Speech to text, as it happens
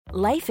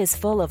Life is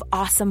full of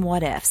awesome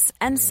what-ifs,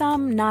 and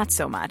some not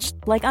so much,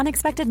 like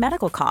unexpected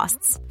medical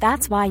costs.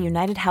 That's why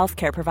United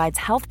Healthcare provides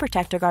Health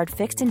Protector Guard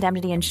fixed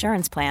indemnity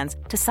insurance plans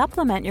to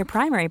supplement your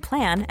primary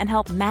plan and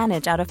help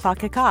manage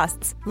out-of-pocket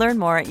costs. Learn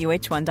more at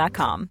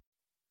uh1.com.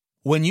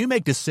 When you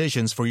make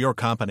decisions for your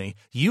company,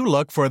 you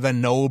look for the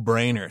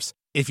no-brainers.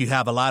 If you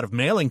have a lot of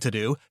mailing to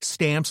do,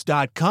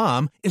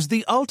 Stamps.com is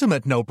the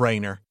ultimate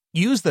no-brainer.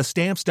 Use the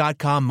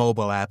Stamps.com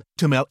mobile app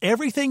to mail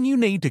everything you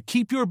need to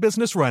keep your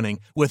business running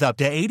with up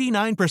to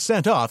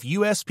 89% off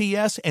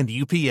USPS and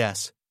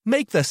UPS.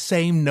 Make the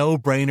same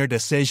no-brainer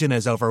decision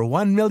as over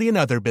 1 million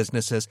other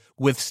businesses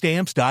with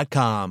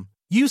Stamps.com.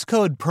 Use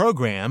code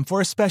PROGRAM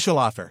for a special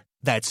offer.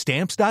 That's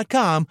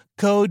Stamps.com,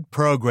 code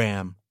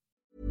PROGRAM.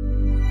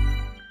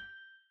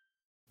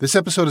 This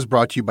episode is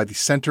brought to you by the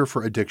Center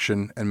for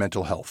Addiction and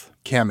Mental Health,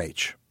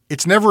 CAMH.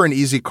 It's never an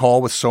easy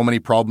call with so many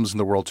problems in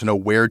the world to know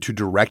where to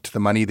direct the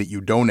money that you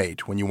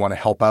donate when you want to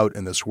help out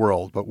in this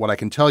world. But what I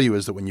can tell you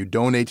is that when you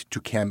donate to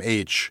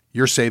CAMH,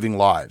 you're saving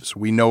lives.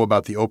 We know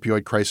about the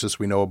opioid crisis.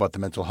 We know about the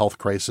mental health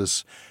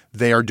crisis.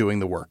 They are doing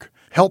the work.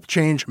 Help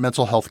change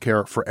mental health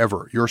care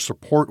forever. Your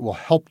support will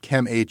help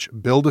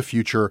CAMH build a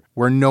future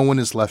where no one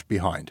is left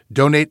behind.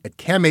 Donate at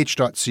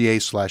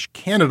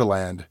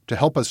camh.ca/Canadaland to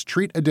help us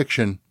treat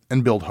addiction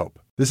and build hope.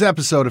 This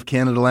episode of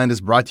Canadaland is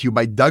brought to you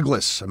by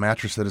Douglas, a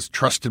mattress that is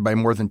trusted by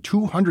more than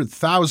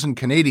 200,000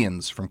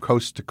 Canadians from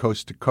coast to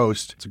coast to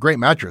coast. It's a great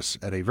mattress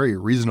at a very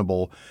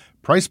reasonable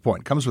price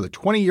point. Comes with a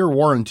 20-year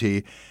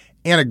warranty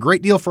and a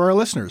great deal for our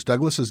listeners.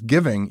 Douglas is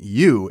giving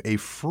you a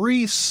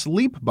free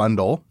sleep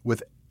bundle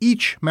with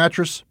each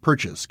mattress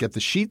purchase. Get the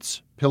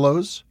sheets,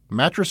 pillows,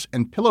 mattress,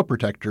 and pillow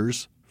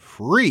protectors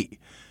free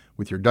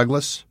with your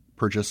Douglas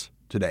purchase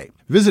today.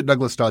 Visit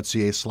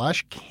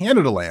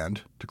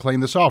douglas.ca/Canadaland to claim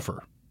this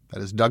offer.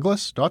 That is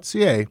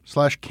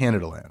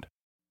douglas.ca/Canadaland.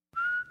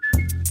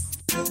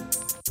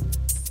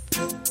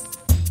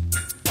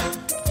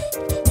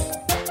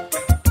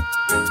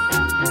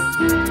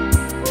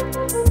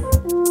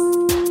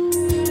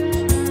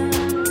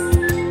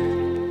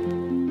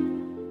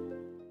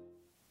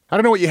 I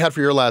don't know what you had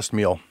for your last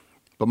meal,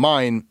 but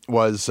mine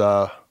was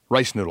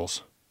rice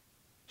noodles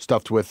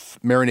stuffed with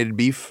marinated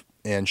beef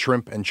and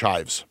shrimp and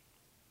chives.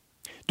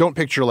 Don't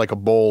picture like a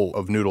bowl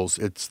of noodles.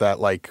 It's that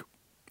like,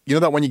 you know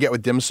that one you get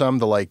with dim sum,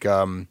 the like,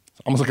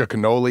 almost like a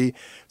cannoli.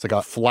 It's like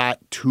a flat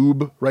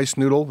tube rice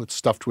noodle that's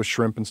stuffed with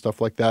shrimp and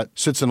stuff like that.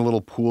 Sits in a little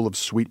pool of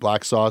sweet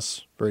black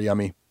sauce. Very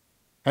yummy.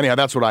 Anyhow,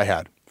 that's what I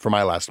had for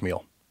my last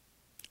meal.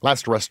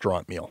 Last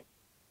restaurant meal.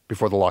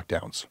 Before the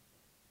lockdowns.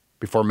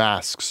 Before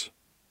masks.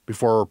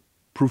 Before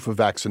proof of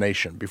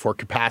vaccination. Before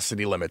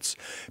capacity limits.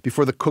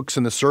 Before the cooks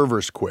and the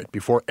servers quit.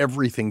 Before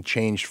everything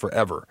changed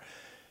forever.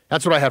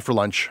 That's what I had for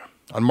lunch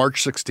on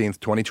March 16th,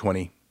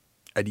 2020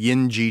 at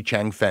Yin Ji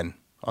Chang Fen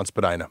on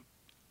Spadina.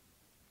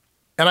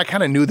 And I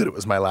kind of knew that it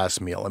was my last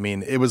meal. I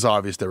mean, it was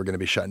obvious they were going to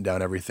be shutting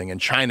down everything. In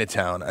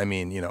Chinatown, I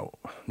mean, you know,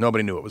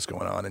 nobody knew what was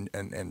going on,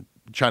 and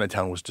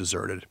Chinatown was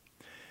deserted.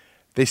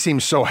 They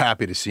seemed so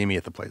happy to see me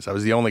at the place. I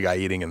was the only guy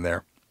eating in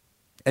there.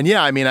 And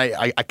yeah, I mean,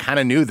 I kind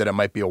of knew that it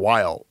might be a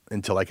while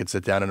until I could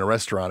sit down in a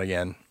restaurant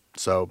again.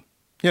 So,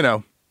 you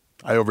know,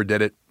 I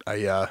overdid it.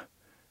 I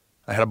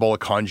had a bowl of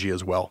congee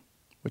as well,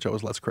 which I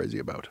was less crazy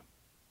about.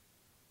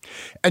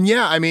 And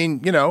yeah, I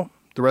mean, you know,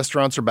 the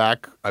restaurants are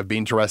back. I've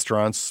been to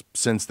restaurants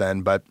since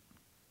then, but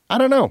I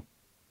don't know.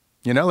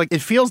 You know, like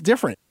it feels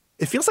different.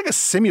 It feels like a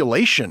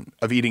simulation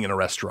of eating in a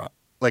restaurant,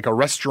 like a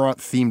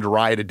restaurant-themed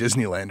ride at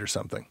Disneyland or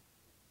something.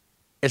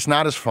 It's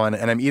not as fun,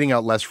 and I'm eating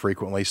out less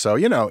frequently. So,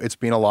 you know, it's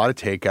been a lot of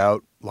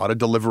takeout, a lot of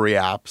delivery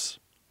apps,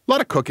 a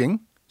lot of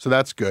cooking. So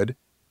that's good.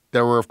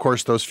 There were, of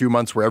course, those few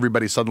months where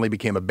everybody suddenly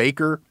became a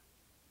baker.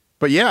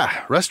 But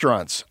yeah,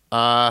 restaurants.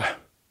 I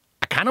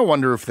kind of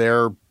wonder if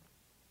they're,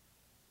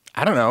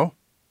 I don't know,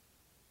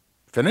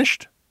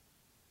 finished?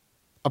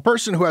 A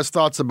person who has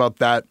thoughts about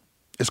that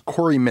is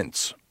Corey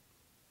Mintz.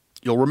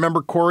 You'll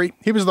remember Corey.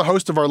 He was the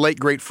host of our late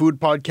great food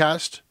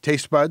podcast,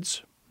 Taste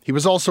Buds. He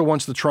was also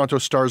once the Toronto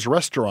Star's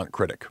restaurant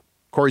critic.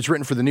 Corey's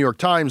written for the New York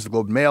Times, the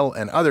Globe and Mail,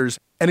 and others,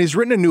 and he's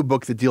written a new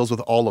book that deals with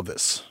all of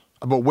this,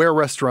 about where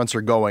restaurants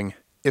are going,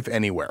 if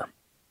anywhere.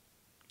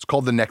 It's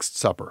called The Next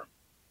Supper.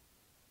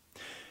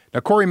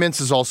 Now, Corey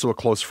Mintz is also a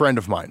close friend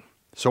of mine,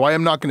 so I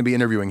am not going to be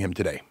interviewing him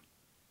today.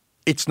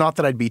 It's not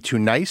that I'd be too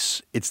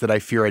nice, it's that I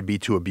fear I'd be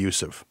too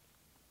abusive.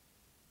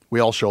 We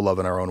all show love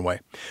in our own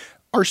way.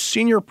 Our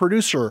senior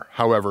producer,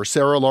 however,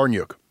 Sarah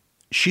Larniuk,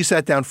 she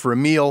sat down for a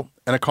meal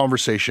and a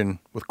conversation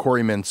with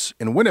Corey Mintz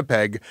in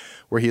Winnipeg,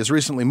 where he has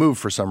recently moved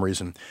for some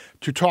reason,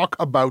 to talk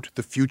about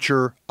the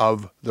future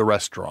of the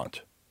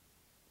restaurant.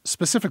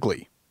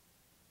 Specifically,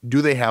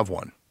 do they have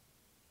one?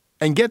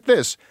 And get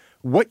this,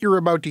 what you're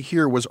about to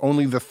hear was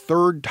only the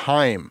third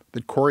time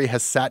that Corey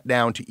has sat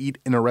down to eat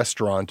in a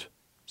restaurant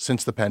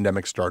since the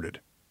pandemic started.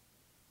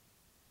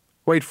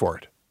 Wait for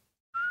it.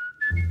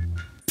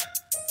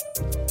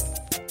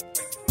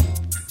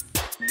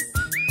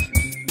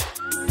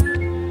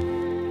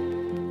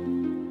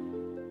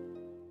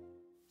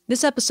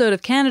 This episode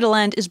of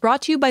Canadaland is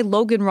brought to you by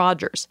Logan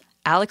Rogers,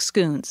 Alex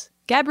Schoons,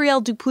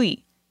 Gabrielle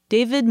Dupuis,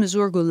 David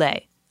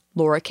Mazur-Goulet,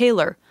 Laura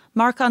Kaler,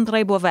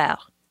 Marc-André Boisvert,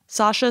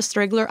 Sasha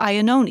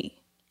Strigler-Iannoni,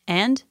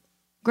 and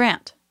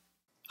Grant.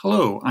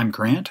 Hello, I'm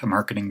Grant, a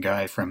marketing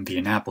guy from the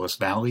Annapolis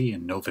Valley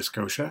in Nova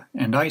Scotia,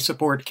 and I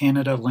support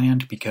Canada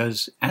Land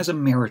because, as a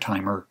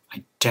maritimer,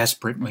 I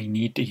desperately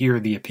need to hear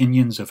the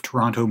opinions of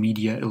Toronto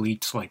media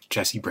elites like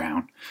Jesse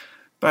Brown.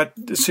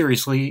 But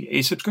seriously,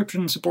 a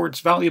subscription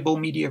supports valuable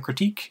media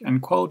critique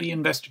and quality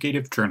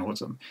investigative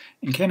journalism,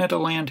 and Canada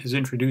Land has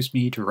introduced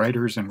me to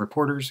writers and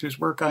reporters whose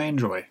work I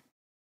enjoy.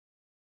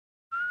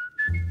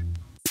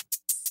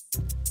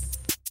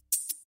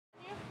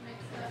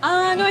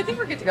 No, I think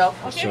we're good to go.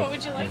 Okay, what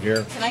would you like?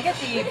 Here. Can I get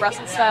the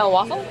Brussels-style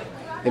waffle?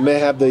 They may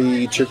have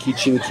the turkey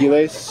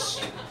chilaquiles.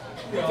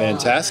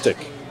 Fantastic.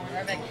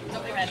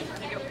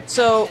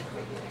 So,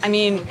 I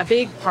mean, a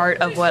big part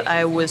of what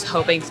I was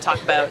hoping to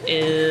talk about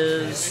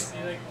is,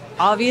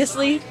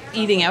 obviously,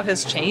 eating out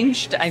has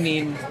changed. I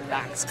mean,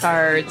 Vax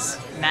cards,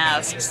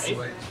 masks,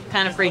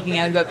 kind of freaking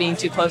out about being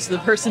too close to the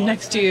person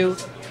next to you.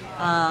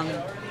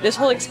 This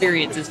whole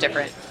experience is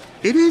different.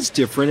 It is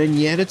different, and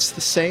yet it's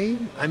the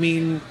same. I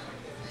mean,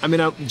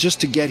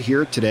 just to get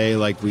here today,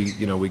 like we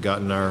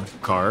got in our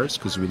cars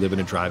because we live in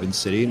a drive-in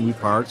city, and we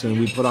parked and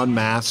we put on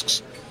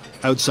masks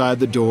outside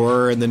the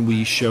door, and then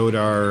we showed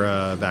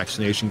our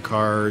vaccination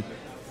card,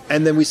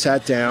 and then we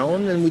sat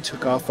down and we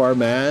took off our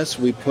masks.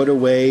 We put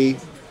away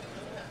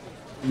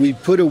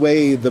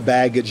the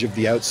baggage of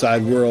the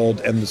outside world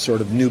and the sort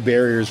of new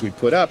barriers we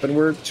put up, and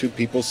we're two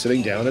people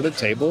sitting down at a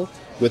table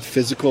with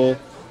physical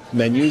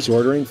menus,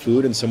 ordering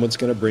food, and someone's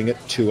going to bring it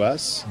to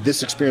us.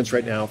 This experience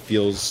right now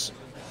feels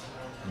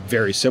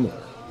very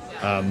similar.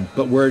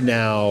 But we're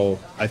now,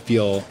 I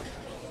feel,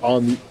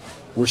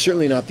 we're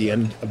certainly not the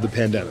end of the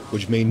pandemic,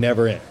 which may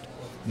never end.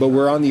 But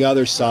we're on the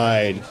other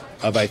side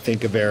of, I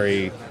think, a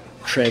very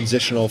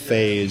transitional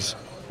phase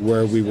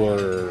where we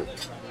were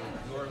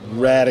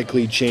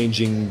radically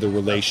changing the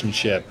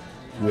relationship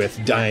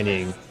with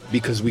dining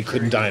because we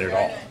couldn't dine at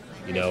all,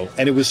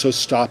 And it was so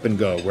stop and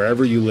go.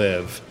 Wherever you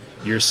live,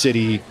 your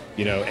city,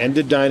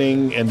 ended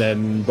dining and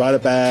then brought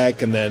it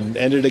back and then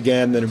ended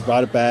again, then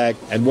brought it back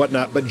and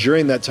whatnot. But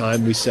during that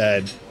time, we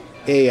said,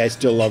 hey, I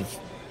still love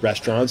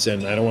restaurants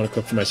and I don't want to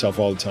cook for myself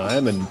all the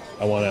time, and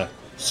I want to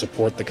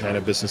support the kind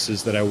of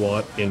businesses that I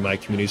want in my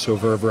community. So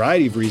for a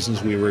variety of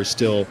reasons, we were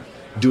still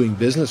doing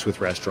business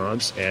with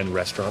restaurants, and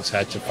restaurants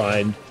had to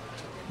find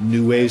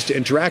new ways to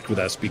interact with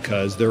us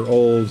because their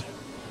old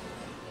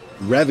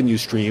revenue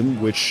stream,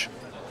 which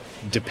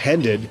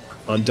depended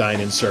on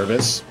dine-in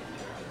service,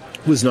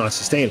 was not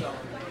sustainable.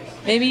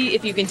 Maybe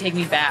if you can take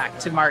me back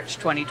to March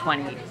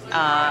 2020,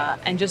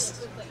 and just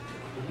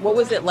what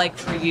was it like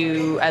for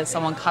you as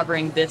someone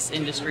covering this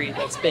industry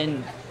that's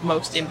been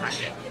most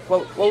impacted?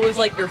 What was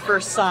like your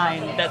first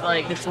sign that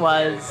this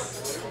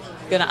was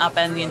going to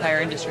upend the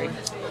entire industry?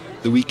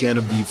 The weekend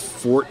of the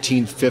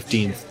 14th,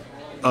 15th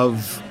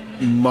of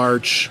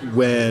March,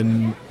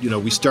 when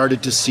we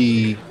started to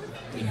see,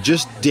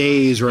 just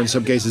days or in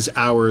some cases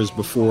hours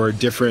before,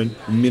 different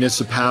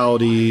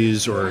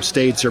municipalities or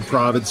states or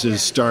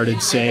provinces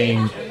started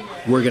saying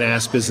we're going to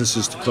ask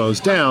businesses to close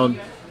down,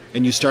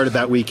 and you started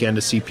that weekend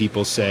to see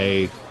people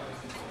say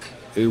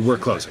we're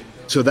closing.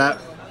 So that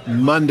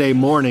Monday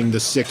morning, the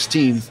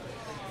 16th,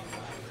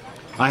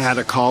 I had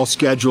a call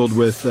scheduled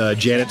with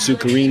Janet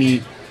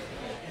Zuccarini,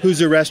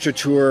 who's a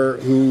restaurateur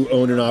who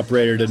owned and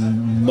operated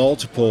in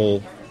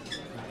multiple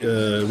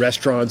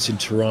restaurants in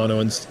Toronto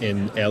and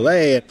in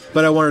LA,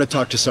 but I wanted to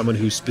talk to someone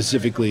who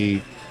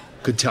specifically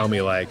could tell me,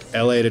 LA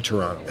to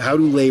Toronto, how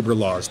do labor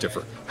laws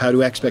differ? How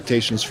do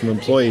expectations from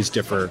employees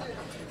differ?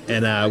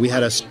 And we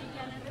had a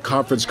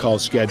conference call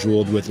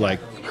scheduled with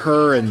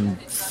her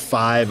and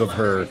 5 of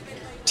her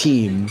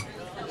team,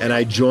 and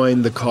I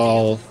joined the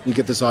call. You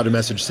get this auto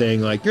message saying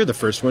you're the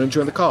first one to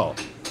join the call,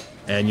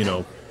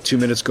 and 2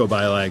 minutes go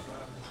by,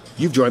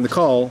 you've joined the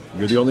call,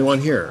 you're the only one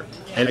here.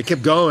 And I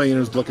kept going and I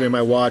was looking at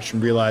my watch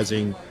and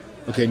realizing,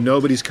 okay,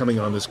 nobody's coming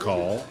on this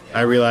call.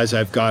 I realized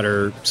I've got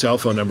her cell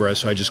phone number,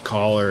 so I just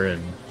call her,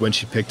 and when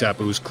she picked up,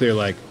 it was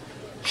clear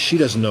she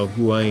doesn't know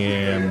who I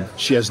am.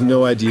 She has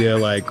no idea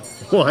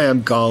why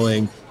I'm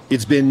calling.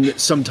 It's been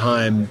some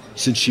time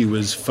since she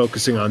was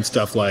focusing on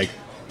stuff like,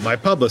 my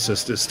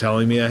publicist is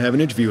telling me I have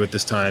an interview at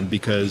this time,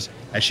 because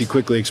as she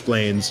quickly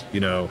explains,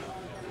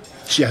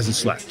 she hasn't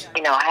slept.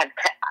 I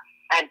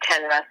had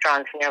 10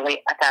 restaurants,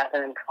 nearly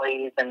 1,000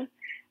 employees, and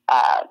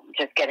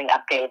just getting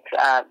updates.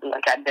 I've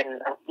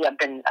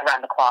been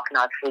around the clock,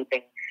 not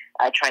sleeping,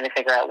 trying to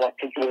figure out what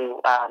to do.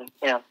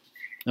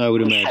 I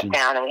would imagine. Shut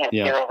down, and we have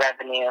zero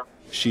revenue.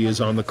 She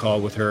is on the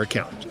call with her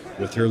accountant,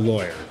 with her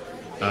lawyer.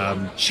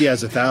 She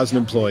has 1,000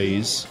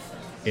 employees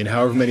in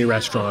however many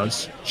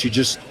restaurants. She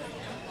just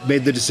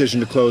made the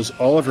decision to close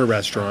all of her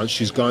restaurants.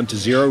 She's gone to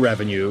zero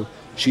revenue.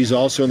 She's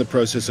also in the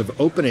process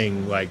of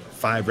opening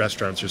 5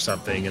 restaurants or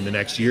something in the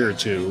next year or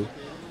two.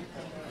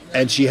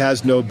 And she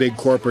has no big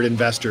corporate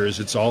investors.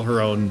 It's all her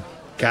own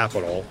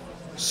capital.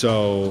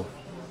 So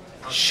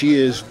she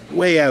is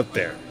way out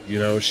there.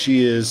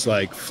 She is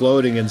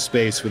floating in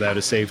space without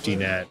a safety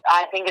net.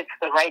 I think it's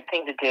the right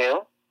thing to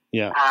do.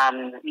 Yeah.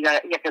 You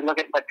have to look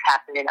at what's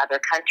happened in other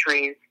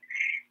countries.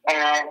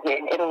 And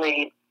in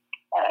Italy,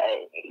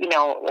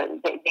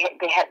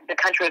 they had the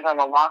country was on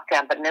a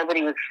lockdown, but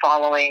nobody was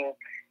following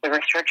the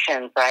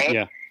restrictions, right?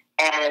 Yeah.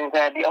 And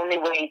the only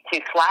way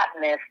to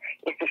flatten this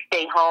is to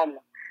stay home.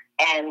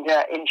 And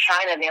in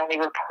China, they only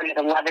reported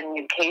 11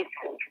 new cases,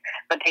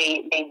 but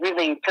they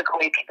really took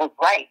away people's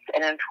rights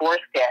and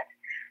enforced it.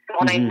 So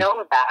when I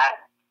know that,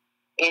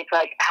 it's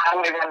like,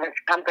 how do I run this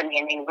company?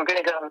 I mean, we're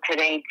going to go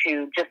today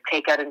to just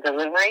takeout and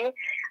delivery,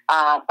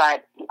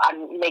 but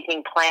I'm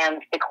making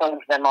plans to close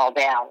them all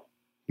down.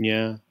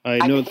 Yeah, I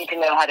just need to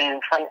know how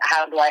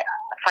do I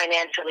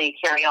financially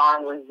carry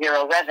on with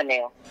zero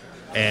revenue.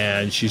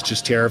 And she's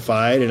just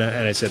terrified. And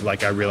I said,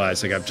 I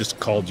realized, I've just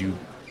called you,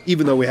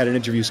 even though we had an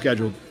interview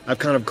scheduled, I've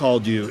kind of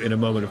called you in a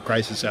moment of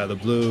crisis out of the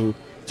blue.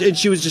 And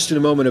she was just in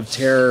a moment of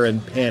terror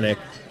and panic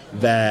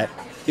that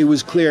it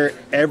was clear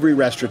every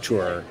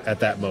restaurateur at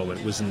that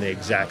moment was in the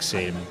exact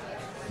same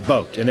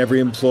boat. And every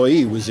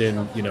employee was in,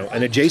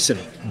 an adjacent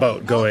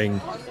boat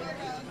going,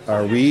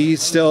 are we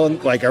still,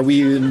 are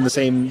we in the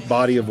same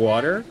body of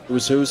water? It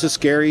was a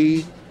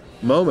scary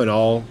moment,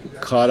 all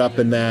caught up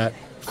in that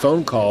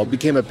phone call. It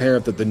became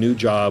apparent that the new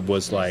job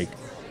was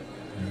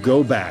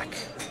go back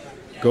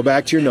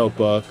to your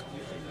notebook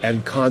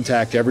and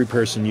contact every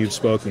person you've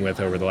spoken with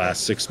over the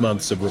last 6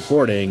 months of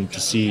reporting to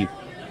see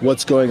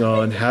what's going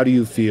on, how do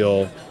you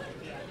feel,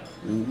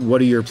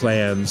 what are your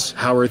plans,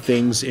 how are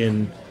things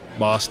in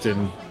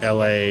Boston,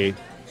 LA,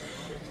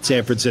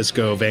 San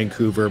Francisco,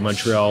 Vancouver,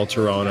 Montreal,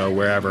 Toronto,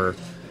 wherever.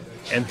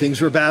 And things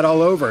were bad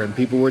all over and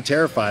people were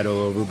terrified all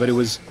over, but it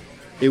was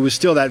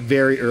still that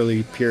very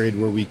early period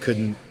where we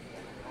couldn't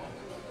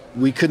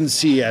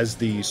see as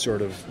the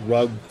sort of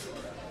rug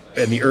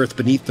and the earth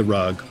beneath the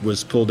rug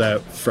was pulled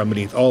out from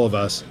beneath all of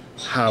us,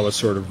 how a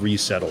sort of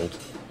resettled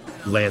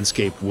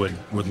landscape would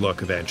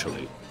look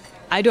eventually.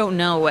 I don't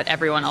know what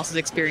everyone else's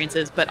experience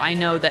is, but I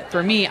know that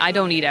for me, I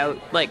don't eat out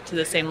to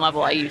the same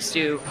level I used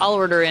to. I'll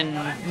order in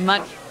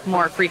much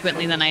more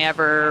frequently than I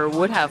ever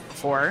would have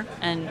before.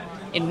 And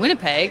in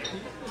Winnipeg,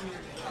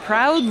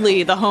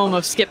 proudly the home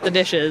of Skip the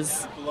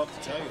Dishes.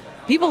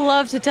 People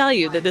love to tell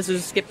you that this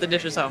is Skip the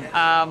Dishes home.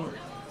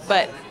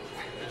 But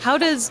how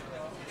does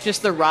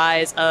just the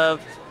rise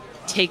of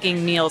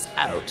taking meals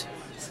out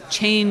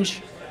change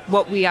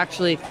what we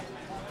actually,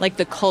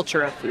 the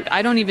culture of food?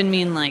 I don't even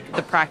mean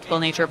the practical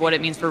nature of what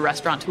it means for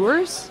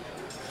restaurateurs,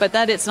 but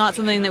that it's not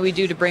something that we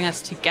do to bring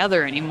us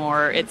together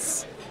anymore.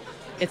 It's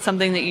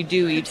something that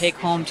you take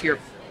home to your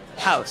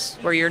house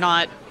where you're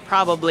not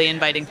probably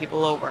inviting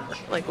people over.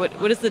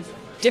 What is the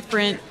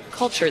different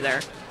culture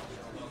there?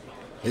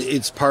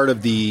 It's part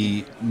of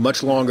the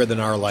much longer than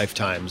our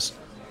lifetimes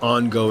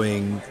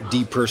ongoing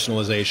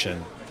depersonalization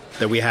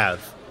that we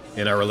have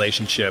in our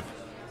relationship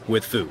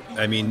with food.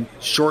 I mean,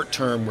 short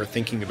term, we're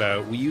thinking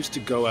about, we used to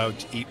go out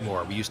to eat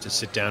more. We used to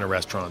sit down at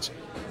restaurants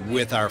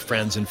with our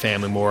friends and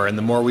family more. And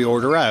the more we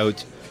order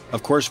out,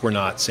 of course, we're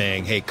not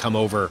saying, hey, come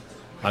over,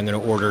 I'm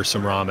going to order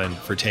some ramen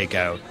for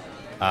takeout.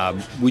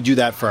 We do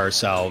that for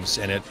ourselves,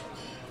 and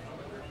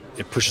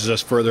it pushes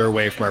us further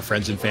away from our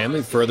friends and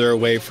family, further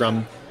away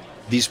from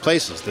these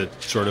places, the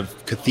sort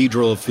of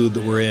cathedral of food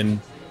that we're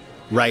in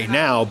right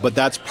now. But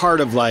that's part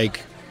of,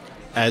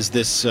 as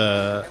this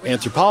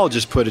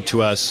anthropologist put it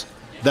to us,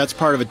 that's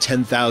part of a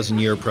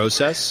 10,000-year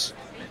process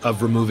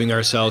of removing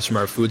ourselves from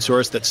our food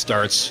source that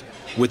starts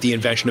with the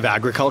invention of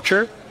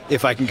agriculture,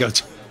 if I can go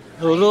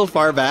a little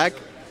far back.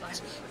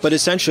 But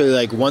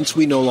essentially, once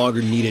we no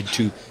longer needed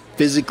to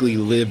physically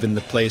live in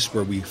the place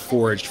where we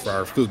foraged for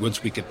our food,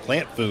 once we could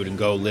plant food and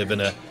go live in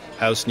a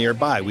house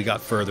nearby, we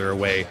got further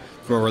away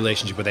from our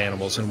relationship with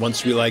animals. And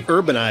once we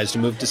urbanized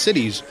and moved to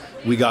cities,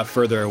 we got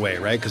further away,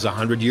 right? Because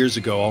 100 years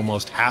ago,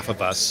 almost half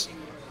of us,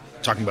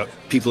 talking about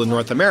people in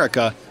North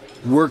America,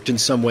 worked in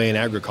some way in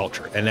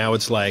agriculture, and now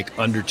it's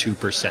under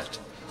 2%.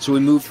 So we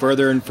move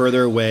further and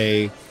further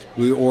away.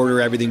 We order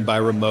everything by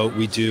remote.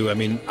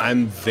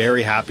 I'm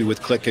very happy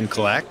with click and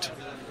collect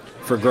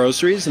for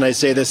groceries, and I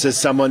say this as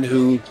someone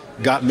who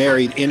got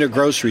married in a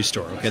grocery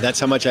store. Okay,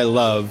 that's how much I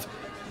love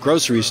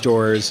grocery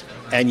stores,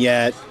 and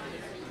yet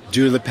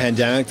due to the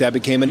pandemic, that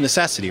became a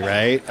necessity,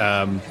 right?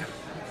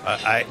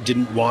 I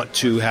didn't want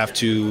to have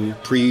to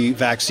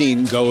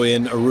pre-vaccine go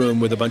in a room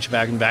with a bunch of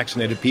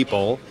unvaccinated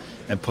people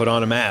and put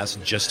on a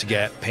mask just to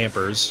get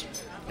Pampers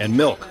and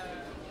milk.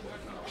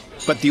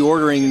 But the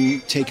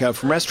ordering takeout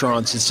from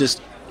restaurants is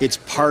it's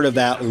part of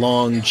that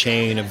long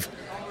chain of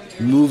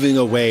moving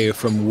away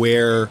from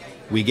where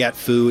we get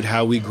food,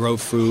 how we grow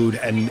food,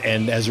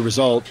 and as a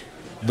result,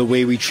 the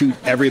way we treat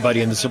everybody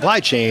in the supply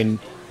chain,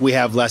 we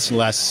have less and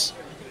less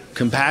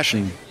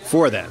compassion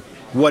for them.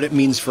 What it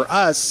means for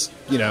us,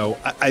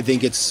 I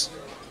think it's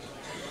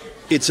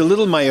a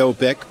little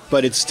myopic,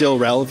 but it's still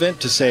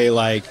relevant to say,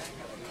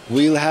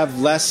 we'll have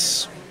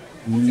less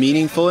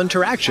meaningful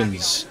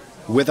interactions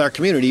with our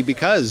community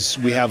because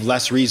we have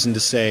less reason to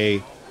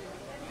say,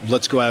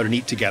 let's go out and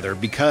eat together.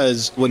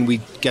 Because when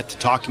we get to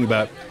talking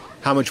about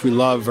how much we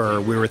love or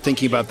we were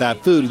thinking about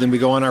that food, then we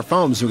go on our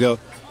phones and we go,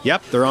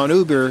 yep, they're on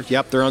Uber,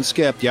 yep, they're on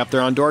Skip, yep,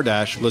 they're on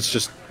DoorDash. Let's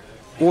just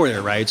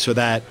order, right? So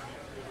that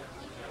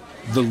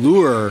the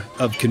lure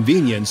of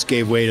convenience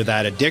gave way to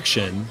that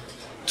addiction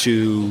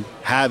to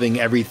having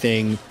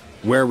everything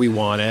where we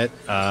want it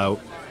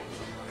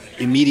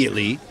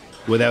immediately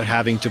without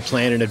having to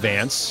plan in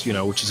advance,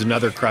 which is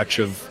another crutch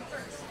of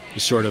the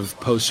sort of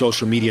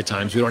post-social media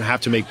times. We don't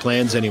have to make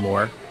plans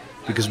anymore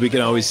because we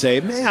can always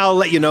say, I'll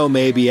let you know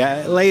maybe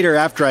later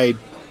after I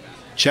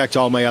checked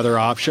all my other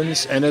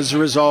options. And as a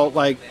result,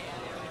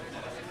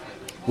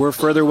 we're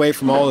further away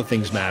from all the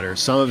things matter.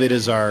 Some of it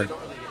is the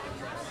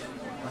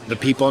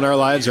people in our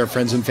lives, our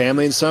friends and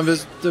family, and some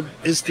of it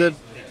is the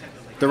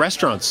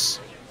restaurants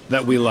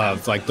that we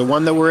love. Like the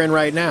one that we're in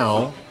right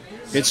now,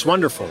 it's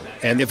wonderful.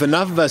 And if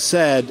enough of us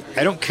said,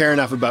 I don't care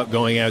enough about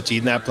going out to eat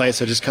in that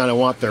place, I just kind of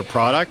want their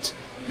product,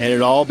 and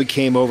it all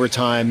became over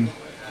time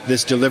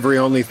this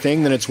delivery-only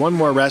thing, then it's one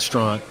more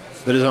restaurant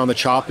that is on the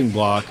chopping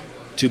block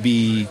to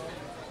be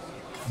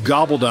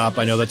gobbled up,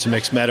 I know that's a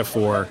mixed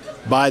metaphor,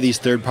 by these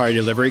third-party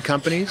delivery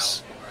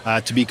companies,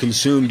 to be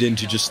consumed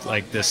into just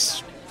like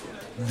this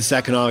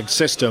economic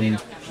system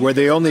where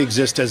they only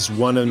exist as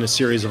one in a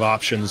series of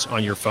options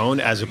on your phone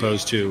as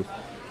opposed to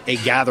a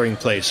gathering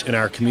place in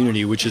our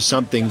community, which is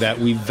something that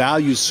we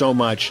value so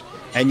much,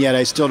 and yet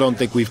I still don't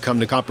think we've come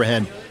to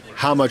comprehend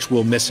how much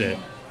we'll miss it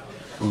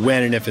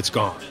when and if it's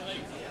gone.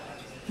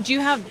 Do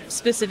you have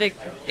specific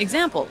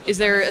example? Is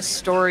there a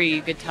story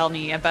you could tell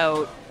me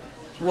about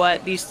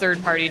what these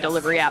third-party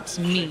delivery apps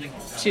mean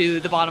to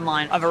the bottom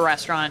line of a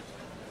restaurant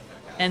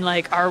and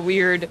our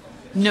weird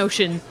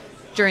notion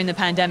during the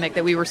pandemic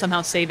that we were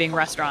somehow saving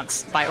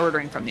restaurants by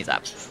ordering from these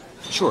apps?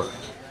 Sure.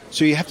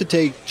 So you have to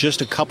take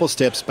just a couple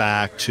steps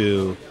back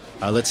to,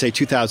 let's say,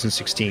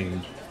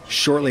 2016,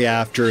 shortly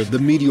after the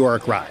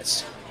meteoric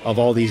rise of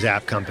all these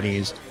app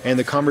companies and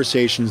the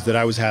conversations that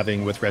I was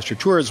having with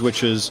restaurateurs,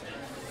 which is,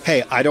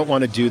 hey, I don't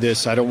want to do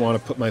this. I don't want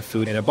to put my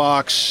food in a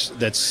box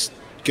that's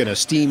going to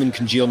steam and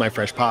congeal my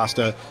fresh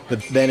pasta,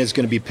 but then is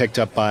going to be picked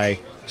up by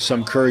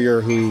some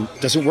courier who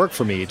doesn't work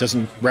for me. It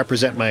doesn't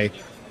represent my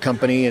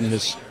company and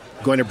is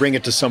going to bring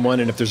it to someone.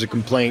 And if there's a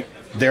complaint,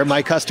 they're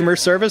my customer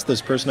service,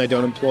 this person I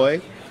don't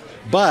employ.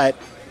 But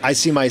I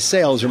see my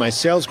sales or my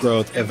sales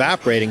growth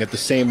evaporating at the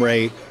same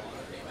rate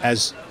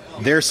as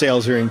their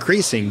sales are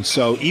increasing.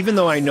 So even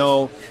though I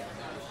know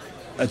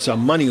it's a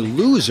money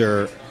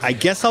loser, I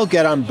guess I'll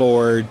get on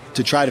board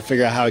to try to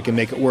figure out how I can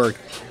make it work,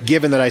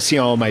 given that I see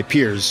all my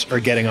peers are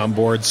getting on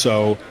board.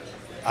 So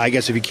I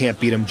guess if you can't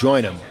beat them,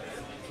 join them.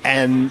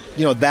 And,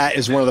 that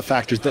is one of the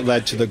factors that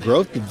led to the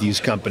growth of these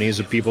companies,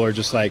 of people are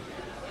just like,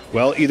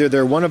 well, either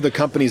they're one of the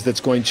companies that's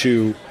going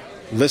to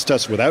list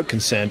us without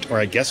consent, or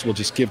I guess we'll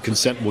just give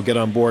consent and we'll get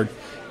on board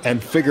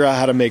and figure out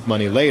how to make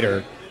money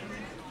later.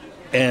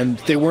 And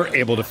they weren't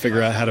able to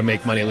figure out how to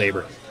make money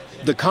later.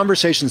 The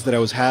conversations that I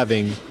was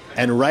having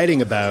and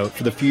writing about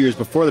for the few years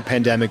before the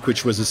pandemic,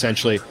 which was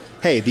essentially,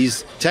 hey,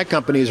 these tech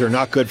companies are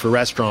not good for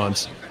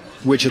restaurants,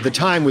 which at the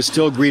time was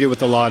still greeted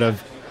with a lot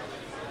of,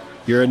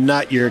 you're a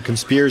nut, you're a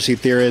conspiracy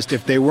theorist.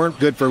 If they weren't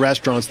good for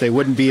restaurants, they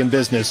wouldn't be in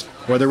business,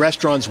 or the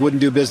restaurants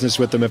wouldn't do business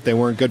with them if they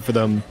weren't good for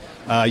them.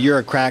 You're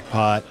a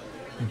crackpot.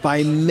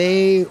 By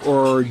May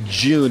or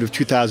June of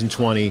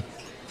 2020,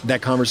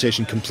 that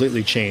conversation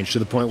completely changed to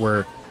the point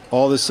where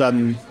all of a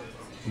sudden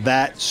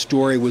that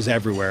story was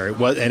everywhere.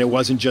 And it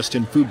wasn't just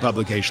in food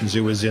publications.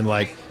 It was in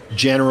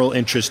general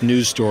interest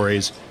news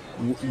stories.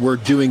 We're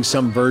doing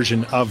some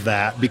version of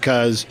that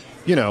because,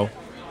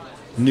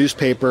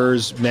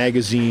 newspapers,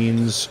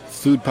 magazines,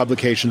 food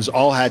publications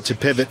all had to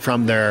pivot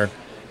from their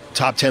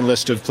top 10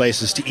 list of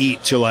places to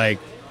eat to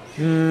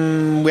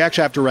we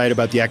actually have to write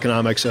about the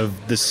economics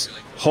of this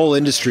whole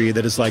industry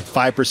that is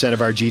 5%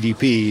 of our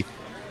GDP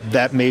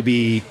that may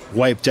be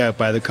wiped out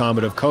by the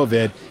comet of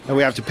COVID, and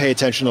we have to pay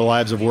attention to the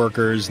lives of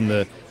workers and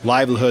the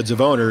livelihoods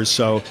of owners.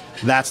 So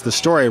that's the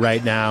story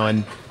right now,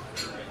 and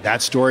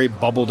that story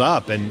bubbled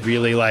up and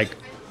really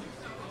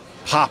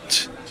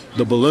popped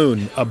the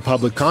balloon of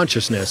public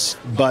consciousness.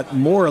 But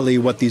morally,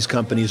 what these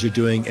companies are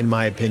doing, in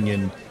my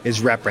opinion,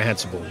 is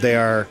reprehensible.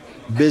 Their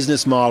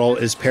business model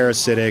is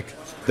parasitic.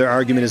 Their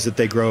argument is that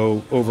they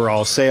grow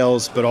overall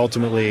sales, but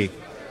ultimately,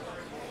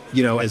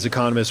 as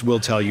economists will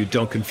tell you,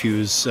 don't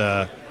confuse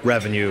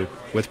revenue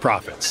with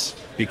profits,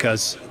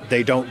 because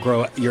they don't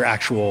grow your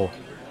actual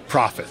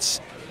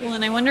profits. Well,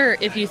 and I wonder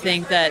if you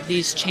think that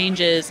these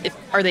changes,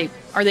 are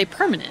they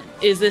permanent?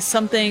 Is this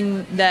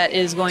something that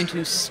is going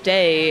to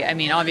stay? I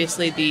mean,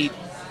 obviously the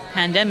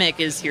pandemic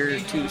is here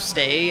to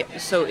stay.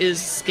 So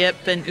is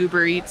Skip and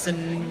Uber Eats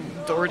and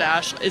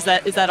DoorDash, is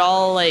that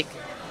all a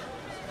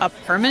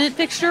permanent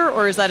fixture,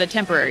 or is that a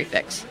temporary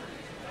fix?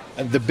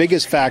 The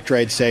biggest factor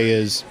I'd say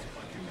is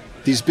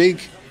these big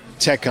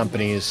tech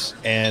companies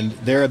and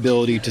their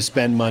ability to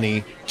spend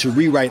money to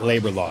rewrite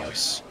labor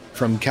laws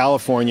from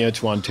California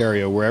to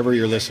Ontario, wherever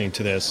you're listening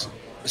to this.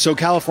 So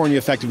California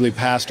effectively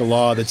passed a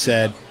law that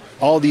said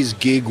all these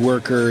gig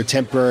worker,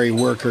 temporary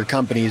worker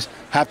companies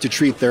have to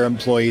treat their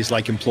employees,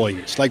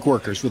 like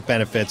workers with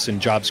benefits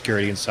and job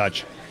security and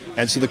such.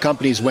 And so the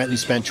companies went and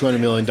spent $200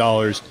 million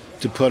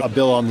to put a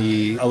bill on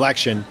the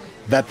election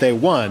that they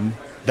won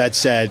that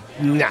said,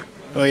 nah,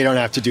 well, you don't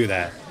have to do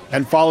that.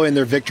 And following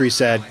their victory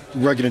said,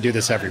 we're going to do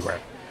this everywhere.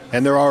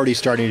 And they're already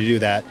starting to do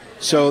that.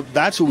 So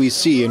that's what we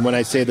see. And when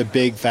I say the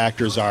big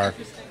factors are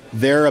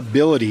their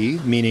ability,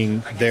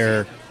 meaning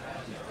their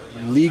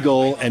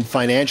legal and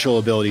financial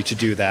ability to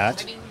do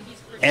that,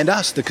 and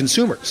us, the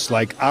consumers,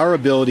 like our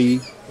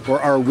ability or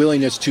our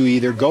willingness to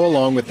either go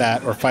along with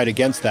that or fight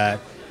against that.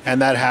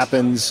 And that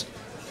happens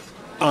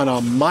on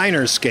a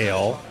minor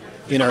scale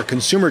in our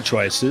consumer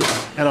choices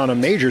and on a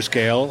major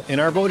scale in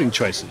our voting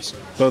choices,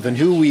 both in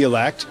who we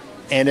elect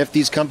and if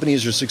these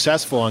companies are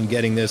successful on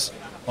getting this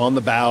on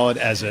the ballot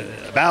as a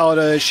ballot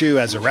issue,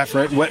 as a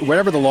referendum,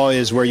 whatever the law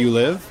is where you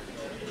live,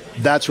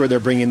 that's where they're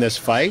bringing this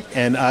fight.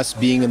 And us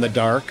being in the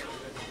dark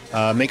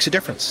makes a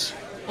difference.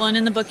 Well, and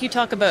in the book you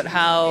talk about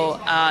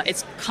how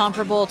it's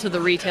comparable to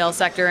the retail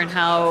sector and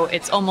how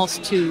it's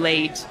almost too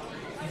late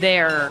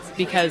there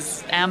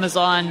because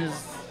Amazon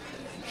is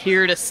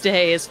here to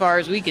stay as far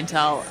as we can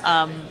tell.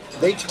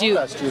 They told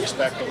us to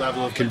expect a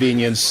level of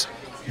convenience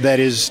that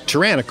is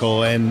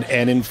tyrannical and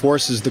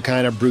enforces the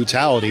kind of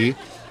brutality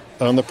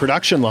on the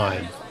production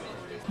line.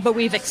 But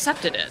we've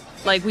accepted it.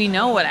 Like, we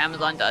know what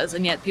Amazon does,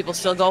 and yet people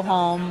still go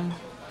home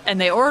and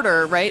they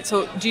order, right?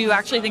 So do you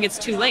actually think it's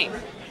too late?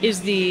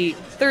 Is the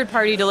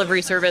third-party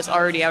delivery service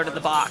already out of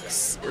the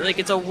box? Like,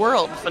 it's a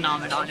world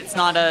phenomenon. It's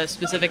not a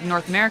specific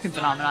North American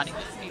phenomenon.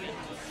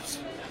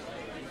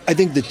 I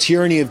think the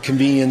tyranny of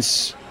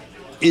convenience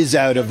is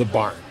out of the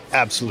barn,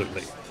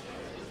 absolutely.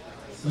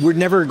 We're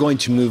never going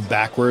to move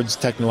backwards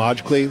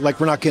technologically. Like,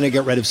 we're not going to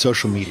get rid of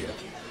social media.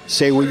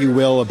 Say what you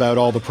will about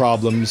all the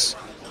problems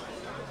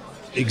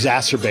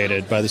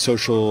exacerbated by the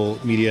social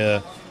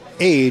media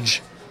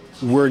age,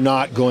 we're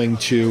not going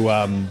to...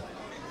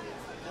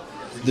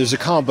 there's a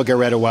comic book I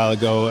read a while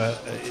ago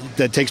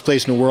that takes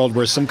place in a world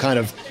where some kind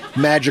of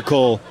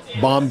magical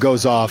bomb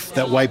goes off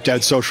that wiped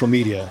out social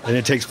media. And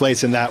it takes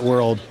place in that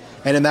world.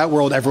 And in that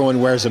world,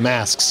 everyone wears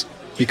masks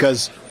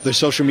because the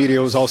social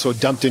media was also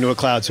dumped into a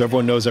cloud so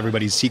everyone knows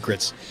everybody's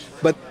secrets.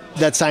 But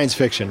that's science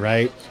fiction,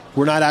 right?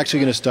 We're not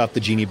actually going to stuff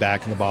the genie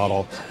back in the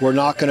bottle. We're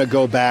not going to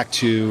go back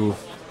to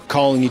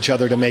calling each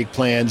other to make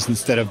plans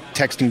instead of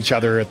texting each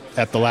other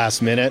at the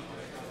last minute.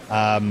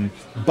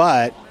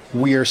 But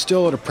we are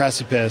still at a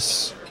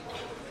precipice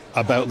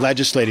about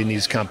legislating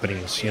these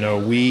companies. You know,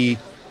 we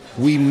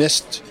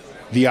missed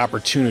the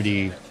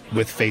opportunity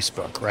with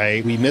Facebook,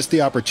 right? We missed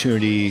the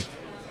opportunity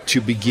to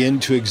begin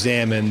to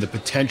examine the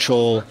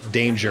potential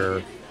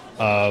danger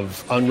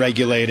of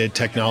unregulated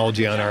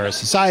technology on our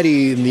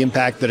society and the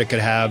impact that it could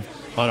have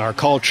on our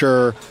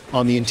culture,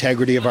 on the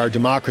integrity of our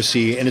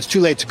democracy. And it's too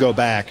late to go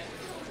back.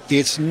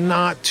 It's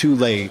not too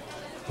late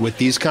with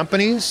these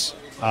companies.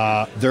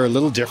 They're a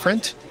little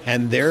different,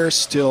 and they're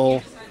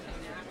still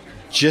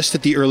just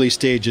at the early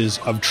stages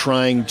of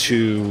trying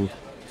to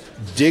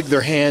dig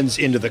their hands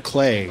into the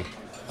clay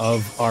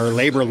of our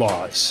labor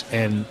laws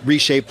and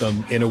reshape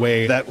them in a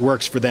way that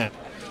works for them.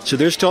 So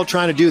they're still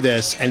trying to do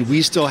this, and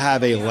we still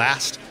have a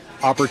last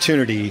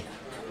opportunity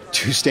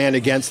to stand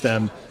against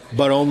them,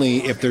 but only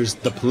if there's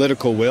the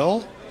political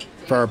will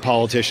for our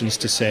politicians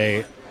to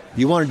say,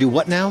 you want to do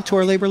what now to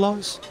our labor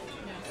laws?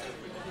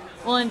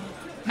 Well, and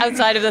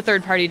outside of the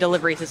third-party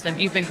delivery system,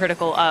 you've been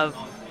critical of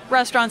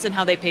restaurants and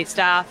how they pay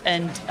staff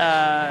and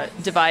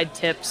divide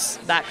tips,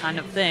 that kind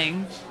of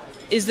thing.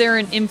 Is there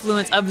an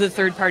influence of the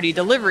third-party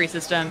delivery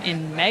system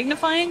in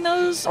magnifying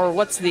those, or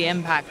what's the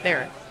impact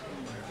there?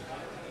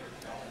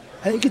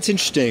 I think it's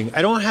interesting.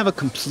 I don't have a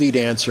complete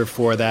answer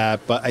for that,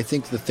 but I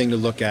think the thing to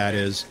look at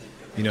is,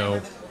 you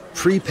know,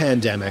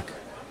 pre-pandemic,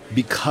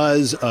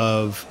 because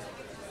of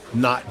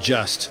not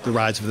just the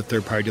rise of the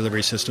third-party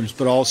delivery systems,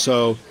 but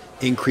also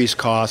increased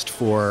cost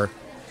for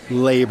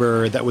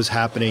labor that was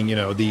happening, you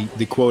know,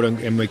 the quote,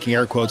 I'm making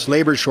air quotes,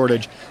 labor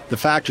shortage, the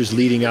factors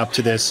leading up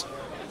to this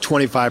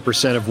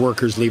 25% of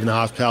workers leaving the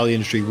hospitality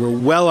industry were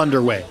well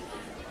underway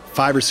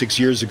 5 or 6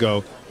 years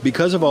ago.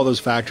 Because of all those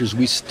factors,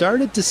 we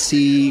started to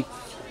see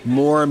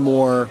more and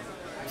more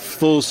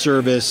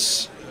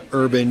full-service,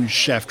 urban,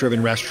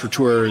 chef-driven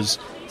restaurateurs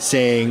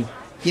saying,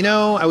 you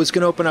know, I was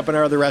going to open up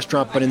another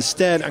restaurant, but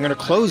instead I'm going to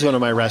close one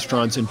of my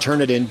restaurants and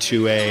turn it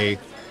into a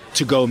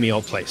to-go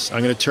meal place.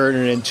 I'm going to turn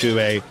it into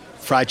a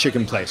fried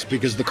chicken place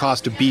because the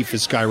cost of beef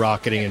is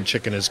skyrocketing and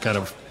chicken is kind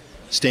of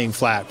staying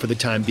flat for the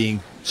time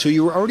being. So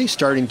you were already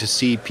starting to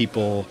see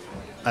people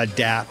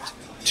adapt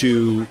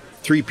to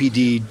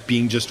 3PD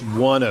being just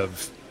one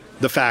of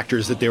the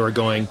factors that they were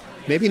going,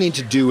 maybe need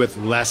to do with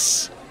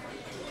less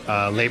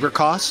labor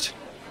cost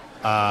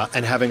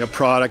and having a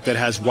product that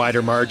has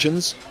wider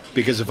margins.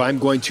 Because if I'm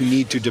going to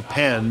need to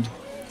depend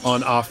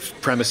on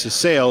off-premises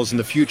sales in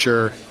the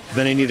future,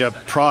 then I need a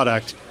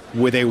product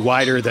with a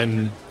wider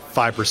than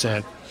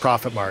 5%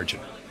 profit margin.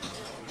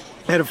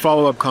 I had a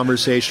follow-up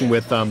conversation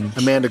with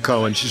Amanda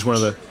Cohen. She's one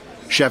of the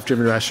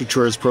chef-driven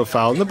restaurateurs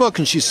profiled in the book,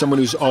 and she's someone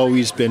who's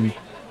always been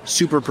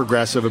super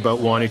progressive about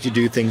wanting to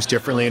do things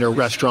differently in her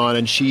restaurant.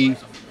 And she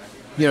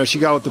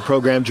got with the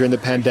program during the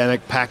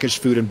pandemic,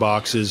 packaged food in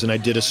boxes, and I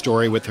did a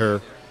story with her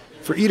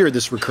for Eater,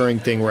 this recurring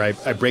thing where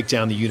I break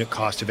down the unit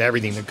cost of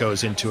everything that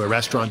goes into a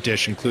restaurant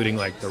dish, including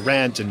like the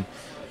rent and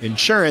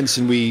insurance.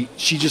 And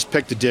she just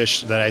picked a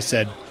dish that I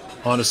said,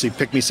 honestly,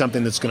 pick me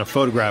something that's going to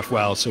photograph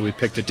well. So we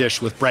picked a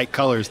dish with bright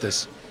colors,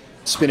 this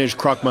spinach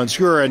croque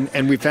monsieur,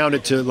 and we found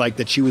it to like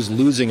that she was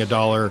losing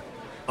 $1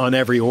 on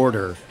every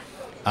order.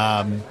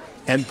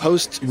 And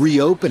post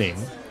reopening,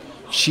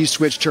 she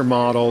switched her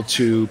model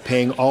to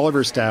paying all of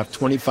her staff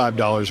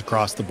 $25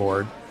 across the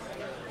board,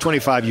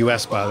 25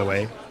 US, by the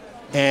way,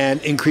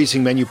 and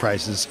increasing menu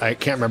prices. I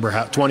can't remember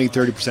how, 20,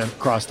 30%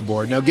 across the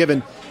board. Now,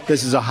 given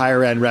this is a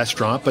higher end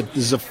restaurant, but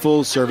this is a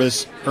full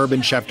service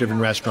urban chef driven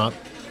restaurant,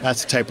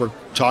 that's the type we're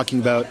talking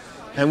about.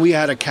 And we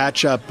had a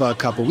catch up a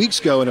couple weeks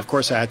ago. And of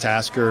course I had to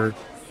ask her,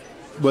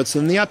 what's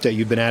in the update?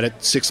 You've been at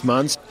it 6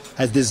 months.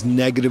 Has this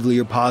negatively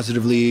or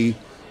positively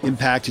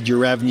impacted your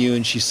revenue?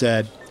 And she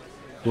said,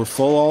 we're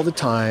full all the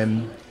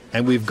time.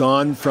 And we've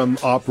gone from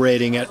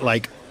operating at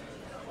like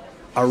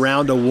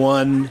around a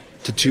 1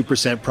 to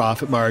 2%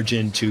 profit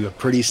margin to a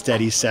pretty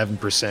steady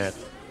 7%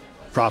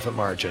 profit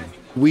margin.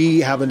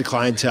 We have a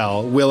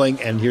clientele willing,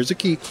 and here's a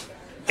key,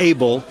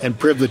 able and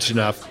privileged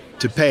enough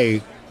to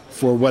pay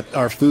for what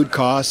our food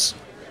costs,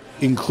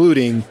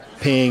 including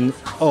paying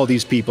all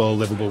these people a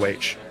livable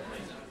wage.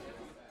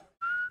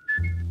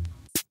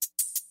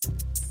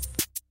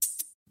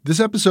 This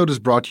episode is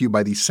brought to you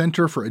by the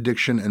Center for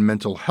Addiction and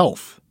Mental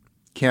Health,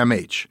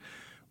 CAMH.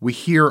 We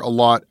hear a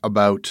lot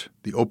about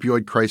the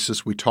opioid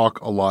crisis. We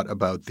talk a lot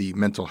about the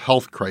mental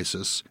health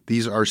crisis.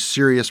 These are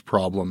serious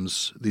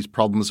problems. These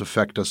problems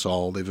affect us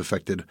all. They've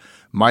affected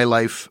my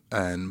life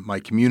and my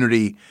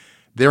community.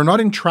 They're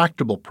not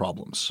intractable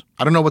problems.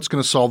 I don't know what's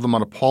going to solve them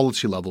on a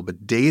policy level,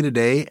 but day to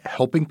day,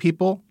 helping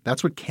people,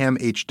 that's what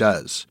CAMH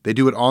does. They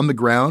do it on the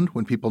ground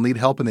when people need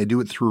help, and they do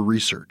it through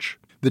research.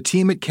 The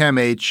team at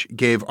CAMH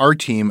gave our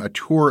team a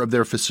tour of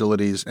their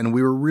facilities, and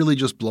we were really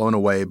just blown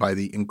away by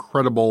the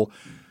incredible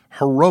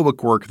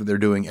heroic work that they're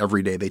doing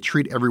every day. They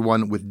treat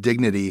everyone with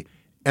dignity,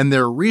 and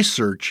their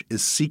research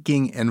is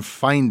seeking and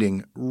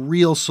finding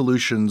real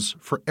solutions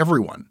for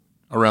everyone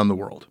around the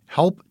world.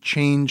 Help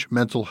change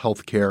mental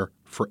health care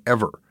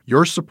forever.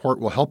 Your support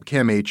will help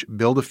CAMH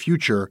build a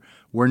future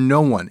where no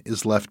one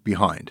is left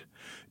behind.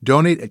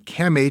 Donate at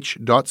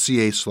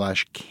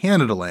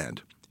camh.ca/Canadaland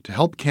to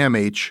help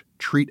CAMH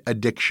treat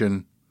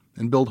addiction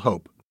and build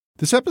hope.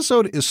 This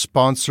episode is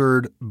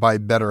sponsored by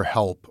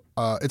BetterHelp.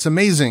 It's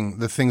amazing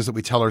the things that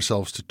we tell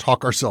ourselves to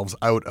talk ourselves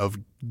out of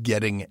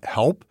getting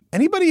help.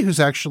 Anybody who's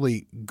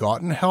actually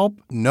gotten help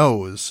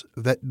knows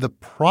that the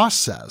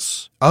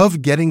process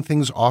of getting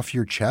things off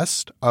your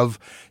chest, of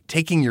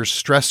taking your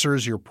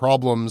stressors, your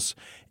problems,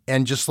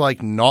 and just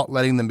like not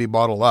letting them be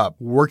bottled up,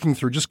 working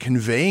through just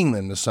conveying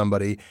them to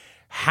somebody,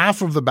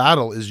 half of the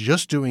battle is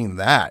just doing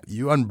that.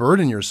 You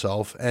unburden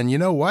yourself. And you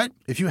know what?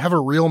 If you have a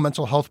real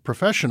mental health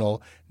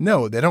professional,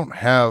 no, they don't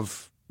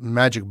have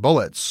magic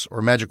bullets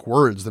or magic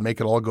words that make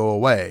it all go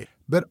away.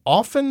 But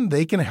often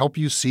they can help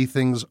you see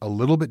things a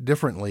little bit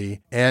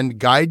differently and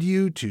guide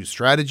you to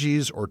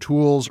strategies or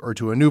tools or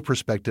to a new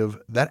perspective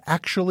that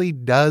actually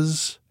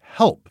does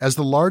help. As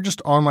the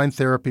largest online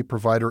therapy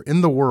provider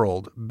in the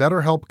world,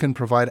 BetterHelp can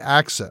provide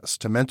access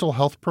to mental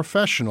health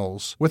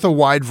professionals with a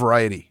wide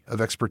variety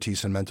of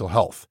expertise in mental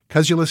health.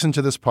 Because you listen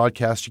to this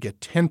podcast, you get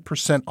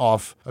 10%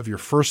 off of your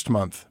first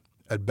month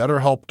at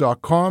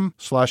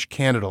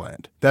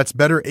betterhelp.com/Canadaland. That's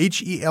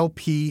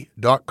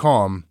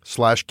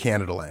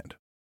betterhelp.com/Canadaland.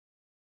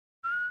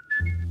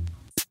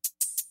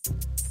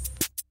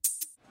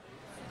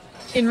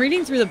 In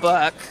reading through the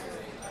book,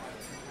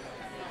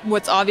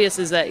 what's obvious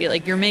is that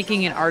you're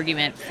making an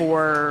argument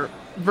for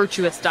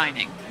virtuous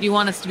dining. You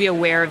want us to be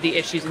aware of the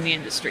issues in the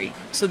industry.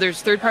 So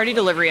there's third-party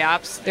delivery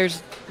apps,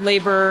 there's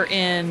labor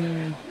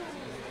in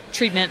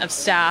treatment of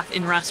staff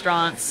in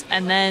restaurants,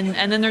 and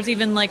then there's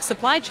even like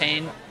supply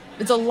chain.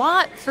 It's a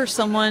lot for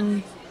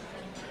someone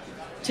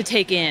to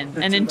take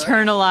in and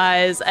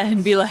internalize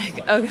and be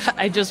like, oh,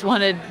 I just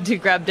wanted to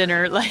grab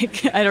dinner.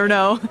 Like, I don't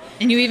know.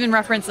 And you even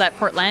reference that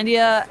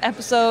Portlandia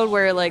episode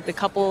where like the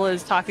couple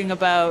is talking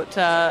about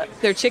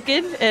their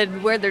chicken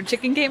and where their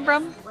chicken came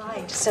from.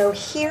 Right. So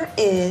here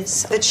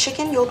is the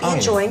chicken you'll be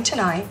enjoying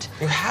tonight.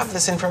 You have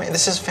this information.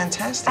 This is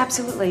fantastic.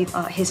 Absolutely.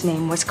 His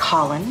name was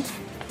Colin.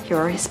 Here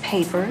are his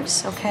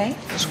papers, okay?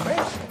 That's great.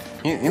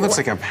 He looks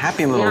like a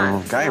happy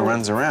little guy who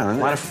runs around. A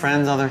lot of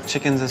friends, other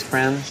chickens as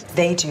friends.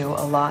 They do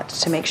a lot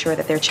to make sure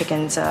that their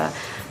chickens are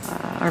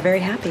very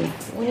happy.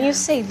 When you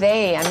say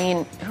they, I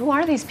mean, who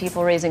are these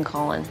people raising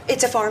Colin?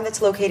 It's a farm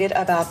that's located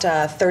about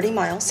 30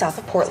 miles south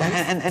of Portland.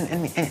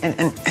 And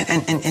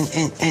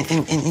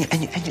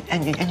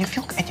you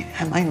feel, you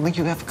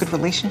have a good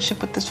relationship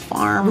with this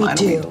farm? We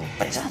do.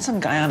 But is that some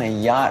guy on a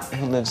yacht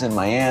who lives in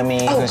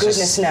Miami? Oh, who's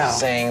goodness, no.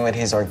 Saying that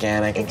he's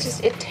organic?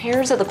 It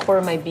tears at the core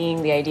of my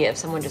being the idea of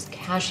someone just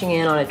cashing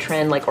in on a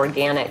trend like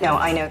organic. No,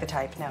 I know the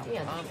type, no.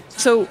 Yeah.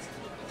 So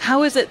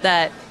how is it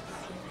that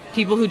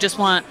people who just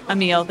want a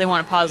meal, they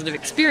want a positive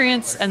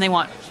experience, and they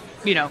want,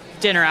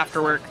 dinner after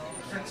work,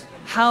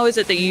 how is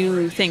it that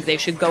you think they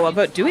should go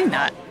about doing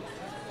that?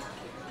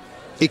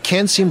 It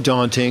can seem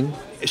daunting,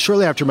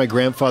 shortly after my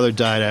grandfather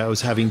died, I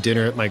was having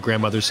dinner at my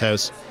grandmother's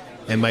house,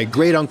 and my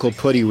great uncle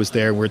Putty was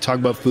there. We were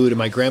talking about food, and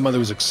my grandmother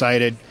was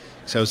excited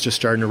because I was just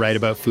starting to write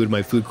about food,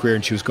 my food career,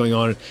 and she was going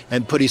on.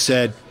 And Putty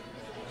said,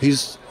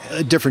 he's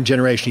a different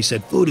generation. He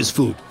said, "Food is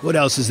food. What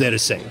else is there to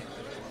say?"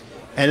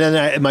 And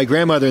then my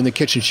grandmother in the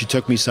kitchen, she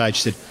took me aside.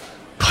 She said,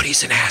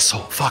 "Putty's an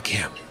asshole. Fuck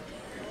him."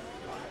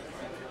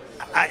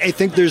 I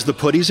think there's the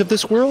Putties of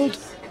this world,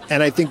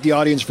 and I think the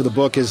audience for the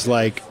book is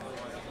like,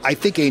 I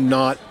think a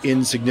not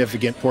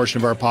insignificant portion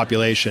of our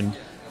population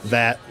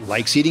that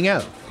likes eating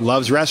out,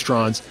 loves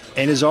restaurants,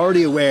 and is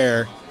already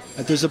aware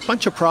that there's a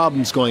bunch of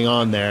problems going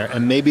on there,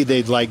 and maybe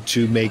they'd like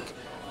to make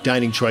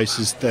dining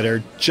choices that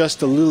are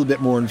just a little bit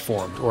more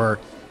informed, or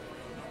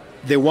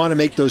they want to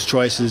make those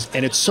choices,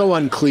 and it's so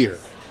unclear.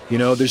 You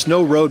know, there's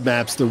no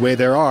roadmaps the way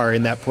there are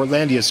in that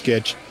Portlandia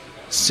sketch,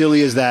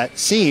 silly as that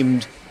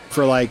seemed,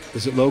 for like,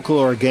 is it local,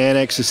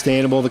 organic,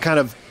 sustainable, the kind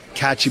of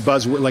catchy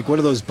buzzword, like what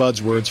are those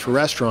buzzwords for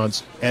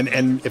restaurants?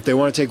 And if they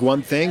want to take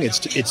one thing,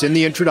 it's in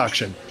the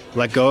introduction.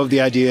 Let go of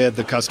the idea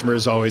the customer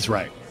is always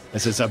right.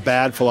 It's a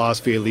bad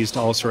philosophy, at least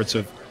all sorts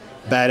of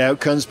bad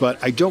outcomes, but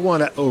I don't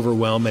want to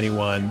overwhelm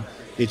anyone.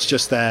 It's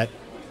just that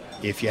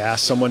if you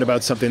ask someone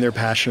about something they're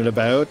passionate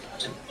about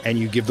and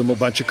you give them a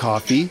bunch of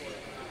coffee,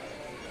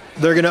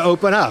 they're going to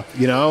open up,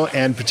 you know,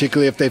 and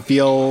particularly if they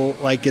feel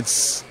like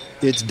it's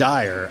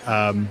dire.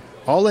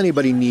 All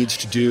anybody needs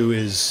to do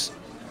is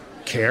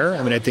care.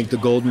 I mean, I think the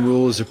golden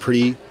rule is a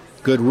pretty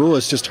good rule.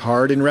 It's just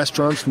hard in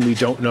restaurants when we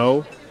don't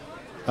know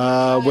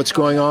what's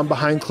going on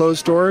behind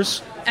closed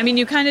doors. I mean,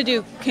 you kind of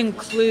do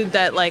conclude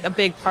that like a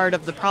big part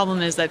of the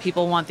problem is that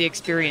people want the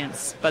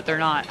experience, but they're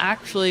not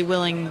actually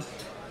willing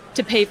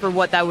to pay for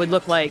what that would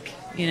look like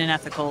in an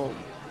ethical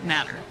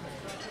manner.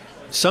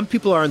 Some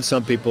people are and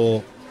some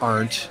people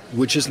aren't,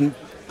 which isn't,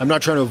 I'm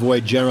not trying to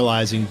avoid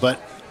generalizing,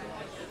 but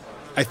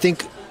I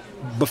think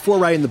before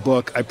writing the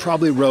book, I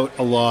probably wrote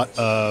a lot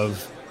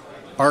of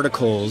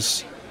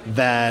articles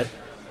that,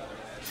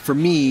 for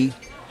me,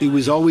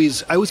 I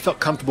always felt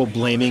comfortable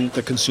blaming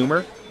the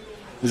consumer,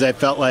 because I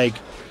felt like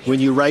when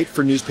you write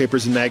for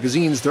newspapers and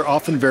magazines, they're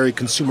often very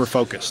consumer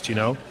focused, you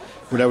know?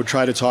 When I would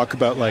try to talk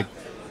about like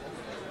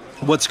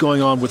what's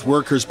going on with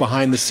workers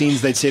behind the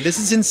scenes, they'd say, this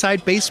is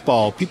inside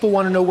baseball. People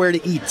want to know where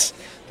to eat.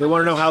 They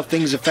want to know how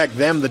things affect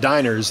them, the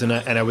diners. And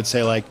I would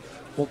say like,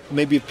 well,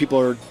 maybe if people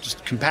are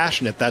just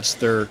compassionate, that's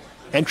their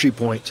entry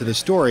point to the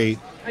story.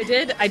 I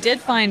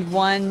did find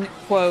one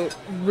quote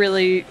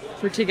really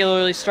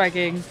particularly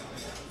striking.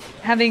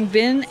 Having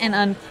been an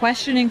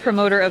unquestioning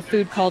promoter of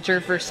food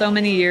culture for so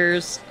many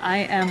years, I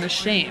am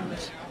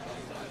ashamed.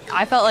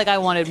 I felt like I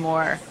wanted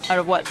more out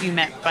of what you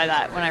meant by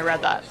that when I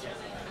read that.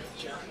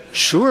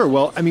 Sure.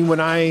 Well, I mean, when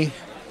I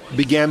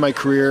began my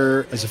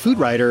career as a food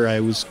writer,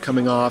 I was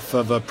coming off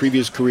of a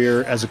previous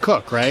career as a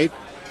cook, right?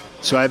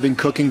 So I've been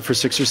cooking for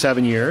 6 or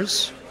 7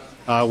 years.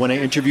 When I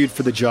interviewed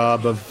for the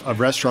job of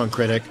restaurant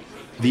critic,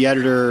 the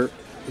editor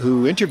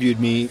who interviewed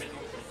me,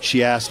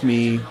 she asked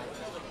me,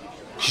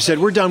 she said,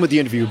 we're done with the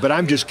interview, but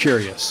I'm just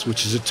curious,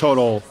 which is a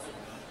total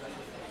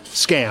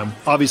scam.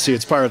 Obviously,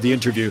 it's part of the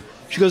interview.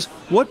 She goes,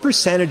 what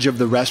percentage of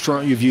the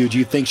restaurant review do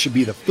you think should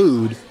be the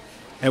food,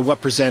 and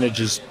what percentage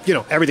is, you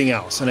know, everything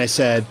else? And I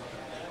said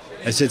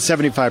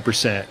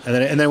 75%. And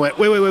then I went,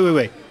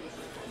 wait,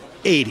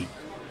 80.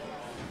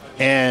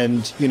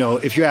 And, you know,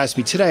 if you asked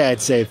me today,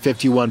 I'd say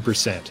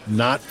 51%,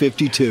 not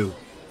 52. You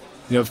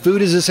know,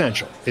 food is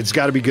essential. It's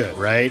got to be good,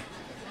 right?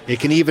 It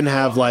can even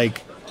have,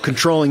 like,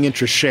 controlling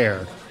interest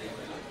share.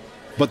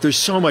 But there's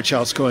so much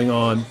else going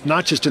on,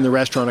 not just in the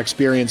restaurant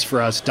experience for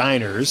us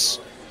diners,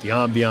 the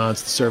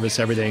ambiance, the service,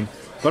 everything,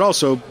 but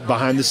also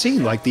behind the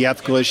scene, like the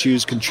ethical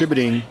issues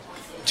contributing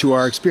to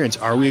our experience.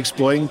 Are we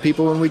exploiting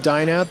people when we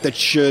dine out? That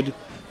should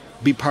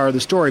be part of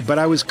the story. But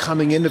I was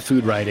coming into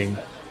food writing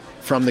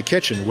from the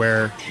kitchen,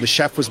 where the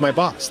chef was my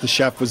boss. The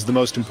chef was the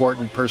most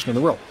important person in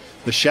the world.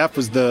 The chef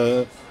was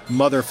the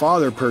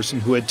mother-father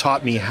person who had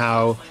taught me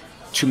how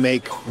to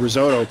make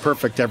risotto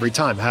perfect every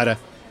time, how to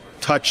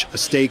touch a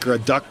steak or a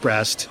duck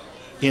breast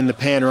in the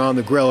pan or on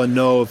the grill and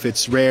know if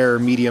it's rare or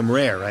medium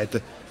rare, right?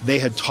 They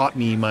had taught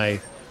me my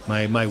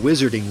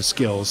wizarding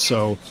skills,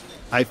 so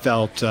I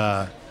felt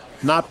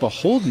not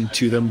beholden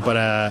to them,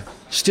 but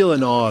still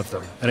in awe of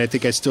them. And I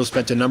think I still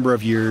spent a number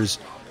of years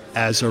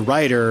as a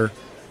writer,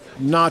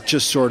 not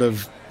just sort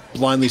of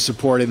blindly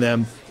supporting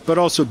them, but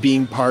also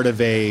being part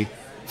of a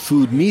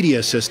food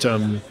media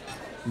system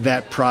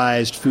that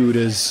prized food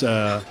as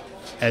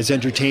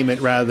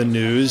entertainment rather than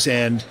news.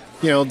 And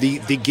you know,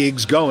 the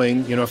gigs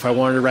going, you know, if I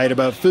wanted to write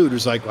about food, it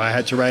was like, well, I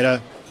had to write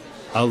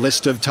a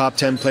list of top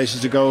 10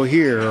 places to go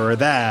here or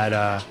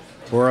that,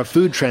 or a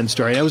food trend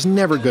story. And I was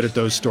never good at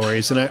those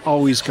stories. And I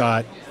always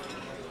got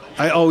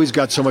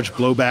so much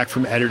blowback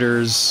from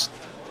editors.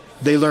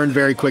 They learned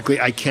very quickly,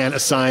 I can't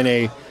assign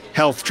a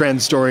health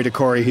trend story to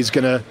Corey. He's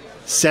going to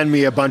send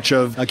me a bunch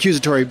of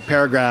accusatory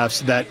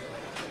paragraphs that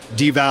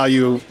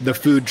devalue the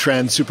food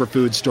trend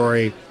superfood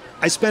story.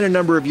 I spent a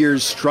number of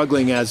years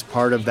struggling as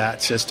part of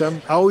that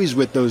system, always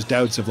with those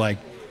doubts of like,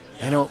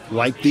 I don't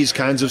like these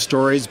kinds of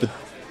stories, but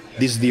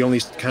these are the only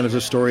kinds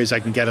of stories I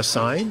can get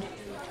assigned,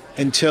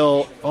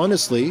 until,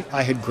 honestly,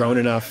 I had grown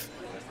enough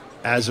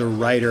as a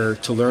writer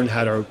to learn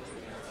how to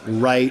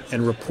write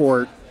and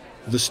report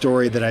the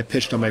story that I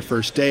pitched on my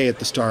first day at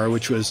the Star,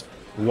 which was,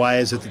 why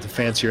is it that the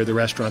fancier the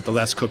restaurant, the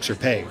less cooks are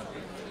paid?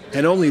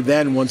 And only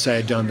then, once I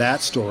had done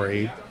that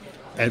story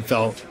and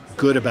felt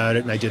good about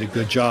it and I did a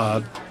good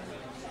job,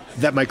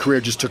 that my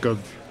career just took a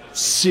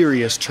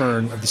serious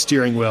turn of the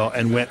steering wheel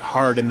and went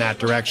hard in that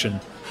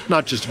direction.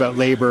 Not just about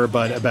labor,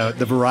 but about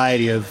the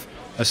variety of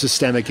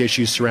systemic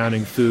issues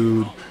surrounding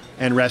food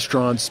and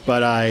restaurants.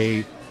 But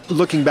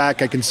looking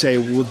back, I can say,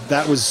 well,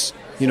 that was,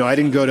 I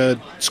didn't go to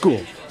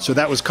school, so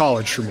that was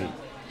college for me.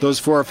 Those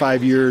 4 or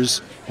 5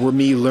 years were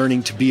me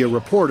learning to be a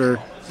reporter,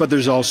 but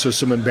there's also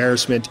some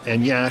embarrassment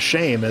and,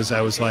 shame, as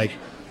I was like,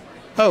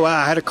 oh,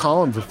 wow, I had a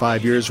column for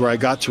 5 years where I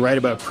got to write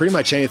about pretty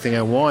much anything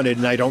I wanted,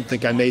 and I don't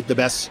think I made the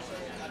best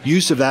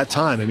use of that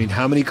time. I mean,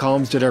 how many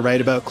columns did I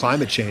write about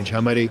climate change?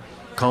 How many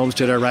columns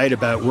did I write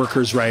about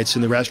workers' rights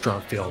in the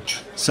restaurant field?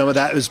 Some of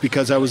that was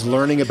because I was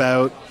learning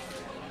about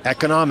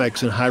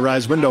economics and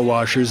high-rise window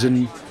washers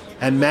and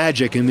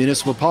magic and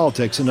municipal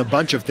politics and a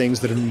bunch of things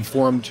that have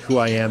informed who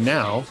I am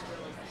now.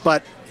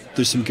 But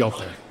there's some guilt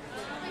there.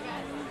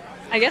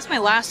 I guess my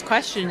last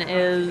question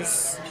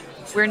is,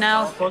 we're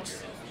now...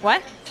 Books?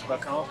 What?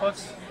 About comic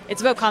books?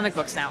 It's about comic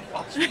books now.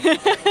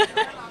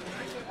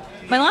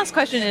 My last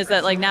question is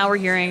that, now we're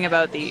hearing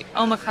about the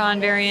Omicron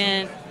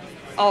variant.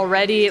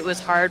 Already it was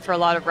hard for a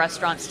lot of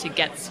restaurants to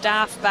get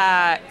staff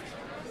back.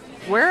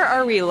 Where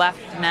are we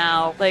left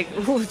now? I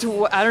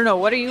don't know.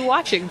 What are you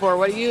watching for?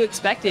 What are you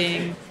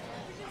expecting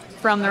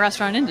from the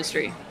restaurant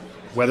industry?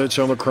 Whether it's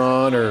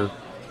Omicron or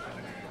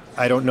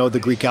I don't know the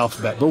Greek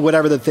alphabet, but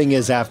whatever the thing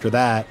is after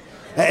that.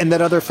 And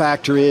that other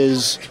factor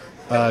is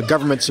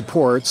government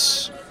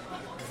supports,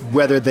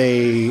 whether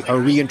they are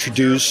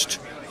reintroduced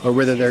or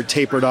whether they're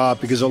tapered off,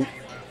 because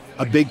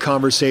a big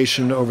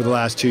conversation over the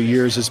last 2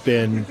 years has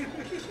been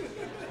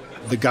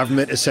the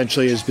government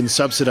essentially has been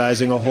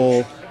subsidizing a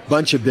whole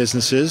bunch of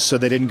businesses so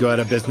they didn't go out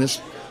of business,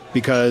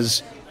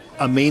 because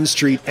a main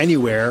street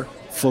anywhere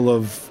full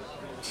of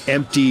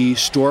empty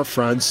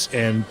storefronts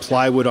and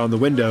plywood on the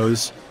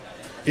windows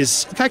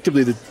is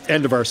effectively the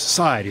end of our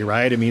society,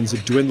 right? It means a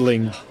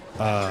dwindling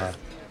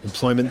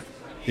employment.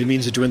 It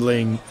means a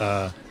dwindling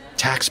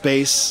tax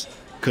base,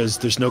 because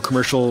there's no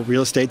commercial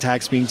real estate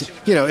tax being...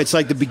 it's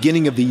like the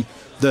beginning of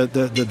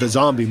the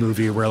zombie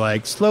movie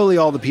where, slowly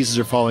all the pieces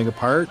are falling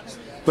apart.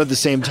 But at the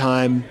same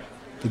time,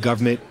 the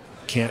government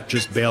can't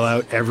just bail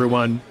out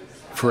everyone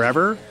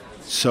forever.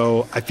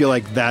 So I feel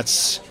like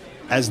that's,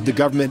 as the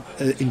government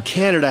in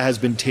Canada has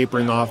been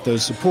tapering off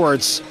those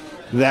supports,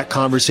 that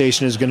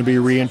conversation is going to be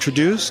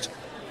reintroduced.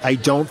 I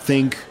don't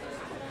think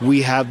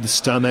we have the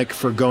stomach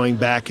for going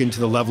back into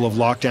the level of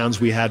lockdowns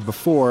we had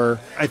before.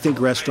 I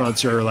think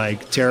restaurants are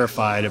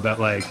terrified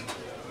about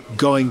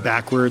going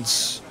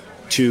backwards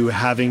to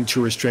having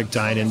to restrict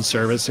dine-in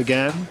service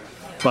again.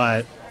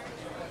 But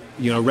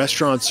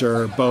restaurants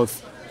are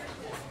both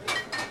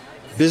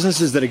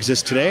businesses that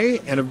exist today,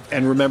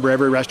 and remember,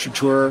 every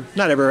restaurateur,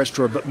 not every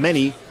restaurateur, but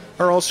many,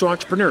 are also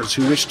entrepreneurs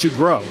who wish to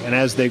grow. And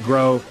as they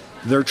grow,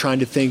 they're trying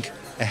to think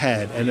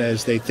ahead. And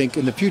as they think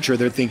in the future,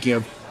 they're thinking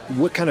of,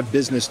 what kind of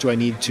business do I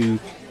need to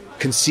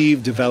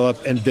conceive,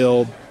 develop, and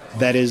build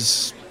that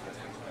is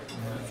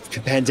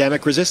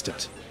pandemic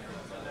resistant?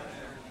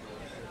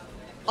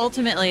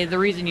 Ultimately, the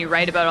reason you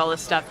write about all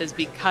this stuff is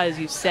because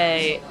you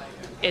say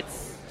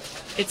it's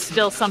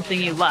still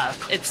something you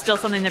love. It's still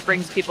something that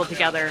brings people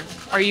together.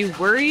 Are you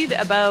worried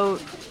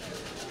about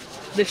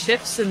the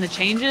shifts and the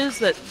changes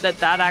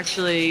that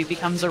actually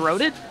becomes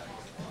eroded?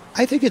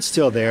 I think it's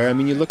still there. I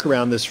mean, you look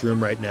around this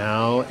room right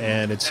now,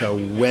 and it's a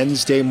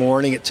Wednesday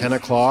morning at 10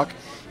 o'clock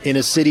in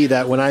a city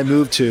that when I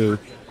moved to,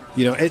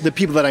 the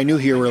people that I knew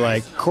here were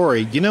like,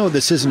 Corey,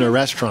 this isn't a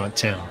restaurant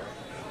town.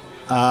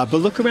 But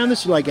look around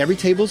this, every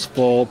table's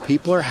full.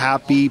 People are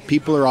happy.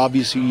 People are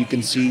obviously, you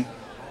can see,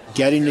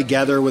 getting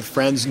together with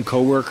friends and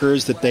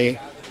coworkers that they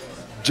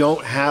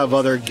don't have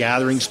other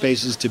gathering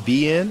spaces to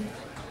be in.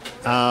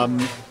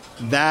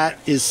 That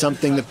is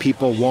something that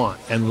people want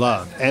and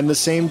love. And the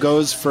same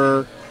goes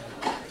for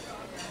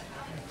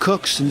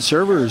cooks and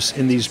servers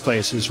in these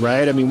places,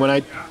 right? I mean, when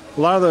a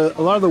lot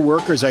of the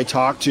workers I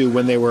talked to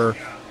when they were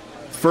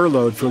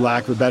furloughed, for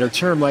lack of a better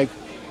term,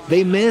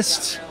 they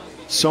missed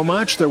so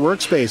much their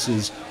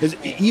workspaces.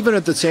 Even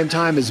at the same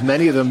time as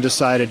many of them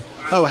decided,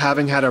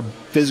 having had a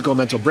physical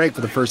mental break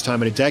for the first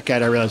time in a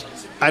decade, I realized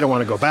I don't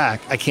want to go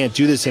back. I can't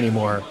do this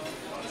anymore.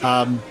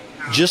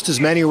 Just as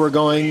many were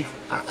going,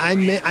 I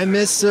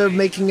miss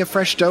making a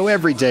fresh dough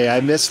every day. I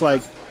miss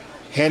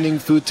handing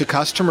food to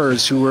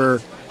customers who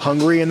were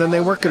hungry and then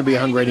they weren't going to be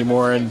hungry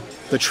anymore, and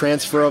the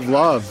transfer of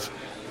love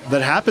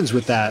that happens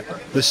with that.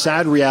 The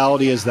sad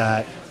reality is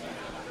that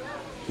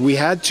we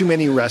had too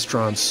many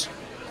restaurants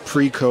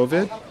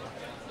pre-COVID,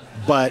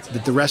 but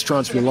that the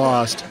restaurants we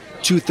lost,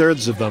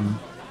 2/3 of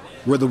them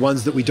were the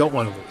ones that we don't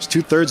want to lose.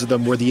 2/3 of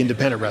them were the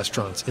independent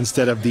restaurants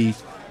instead of the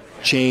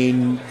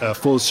chain,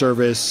 full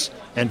service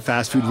and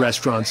fast food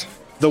restaurants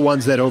the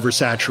ones that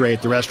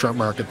oversaturate the restaurant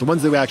market. The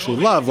ones that we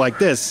actually love, like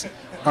this,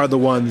 are the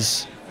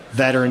ones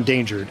that are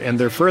endangered. And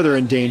they're further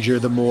in danger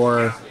the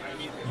more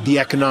the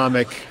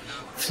economic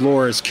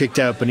floor is kicked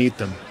out beneath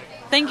them.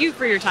 Thank you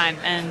for your time,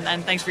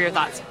 and thanks for your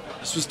thoughts.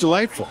 This was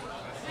delightful.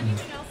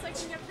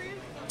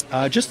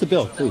 Just the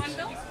bill, please.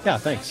 Yeah,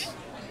 thanks.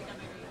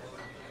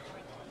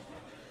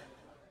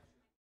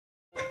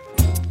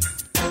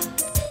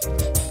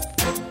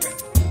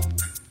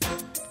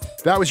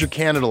 That was your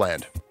Canada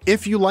Land.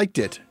 If you liked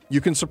it, you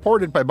can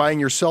support it by buying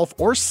yourself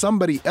or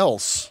somebody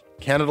else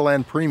Canada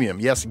Land Premium.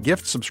 Yes,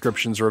 gift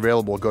subscriptions are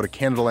available. Go to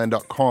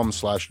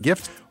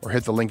canadaland.com/gift or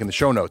hit the link in the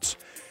show notes.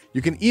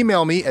 You can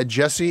email me at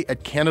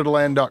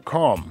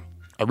jesse@canadaland.com.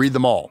 I read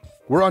them all.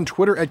 We're on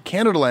Twitter at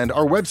Canadaland.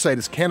 Our website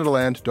is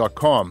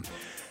canadaland.com.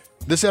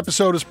 This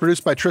episode is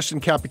produced by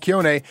Tristan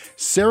Capicchione.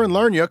 Saren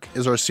Larniuk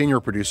is our senior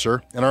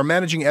producer, and our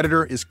managing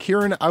editor is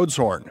Kieran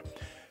Outshorn.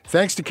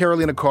 Thanks to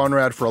Carolina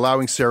Conrad for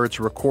allowing Sarah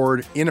to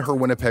record in her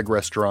Winnipeg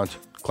restaurant,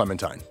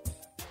 Clementine.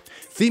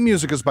 Theme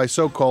music is by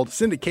So Called.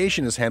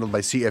 Syndication is handled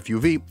by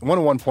CFUV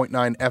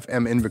 101.9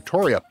 FM in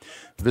Victoria.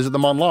 Visit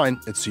them online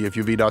at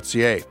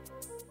cfuv.ca.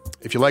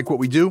 If you like what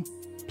we do,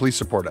 please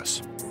support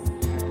us.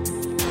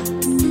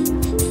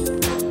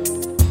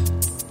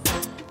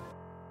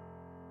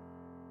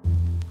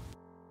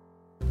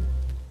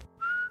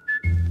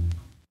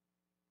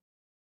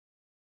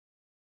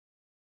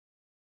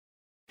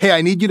 Hey,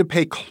 I need you to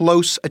pay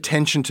close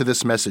attention to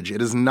this message.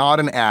 It is not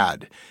an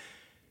ad.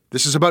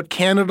 This is about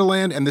Canada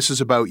Land, and this is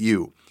about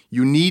you.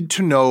 You need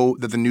to know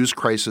that the news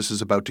crisis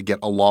is about to get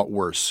a lot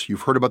worse.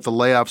 You've heard about the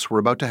layoffs. We're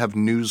about to have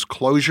news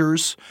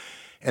closures,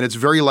 and it's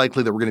very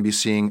likely that we're going to be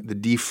seeing the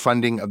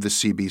defunding of the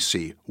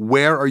CBC.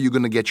 Where are you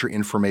going to get your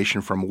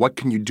information from? What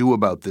can you do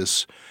about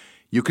this?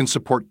 You can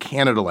support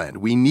Canada Land.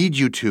 We need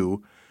you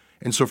to.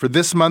 And so for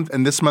this month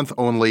and this month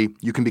only,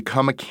 you can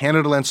become a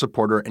Canada Land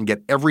supporter and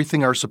get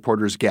everything our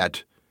supporters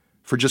get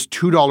for just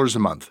 $2 a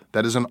month.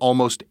 That is an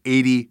almost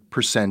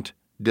 80%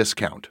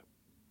 discount.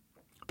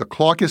 The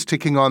clock is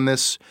ticking on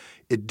this.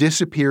 It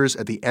disappears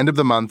at the end of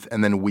the month,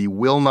 and then we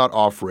will not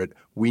offer it.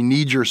 We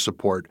need your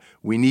support.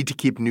 We need to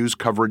keep news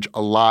coverage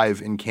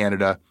alive in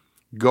Canada.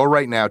 Go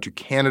right now to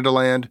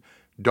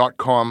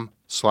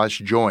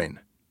canadaland.com/join.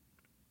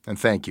 And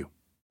thank you.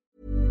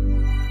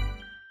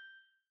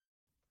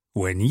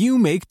 When you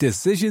make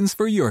decisions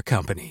for your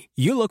company,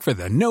 you look for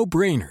the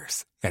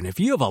no-brainers. And if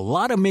you have a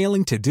lot of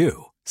mailing to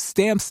do,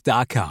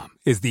 Stamps.com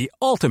is the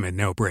ultimate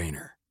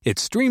no-brainer. It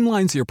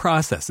streamlines your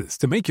processes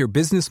to make your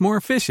business more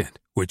efficient,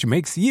 which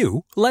makes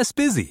you less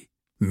busy.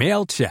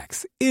 Mail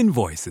checks,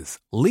 invoices,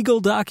 legal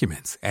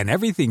documents, and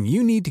everything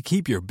you need to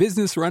keep your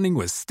business running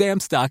with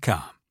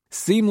Stamps.com.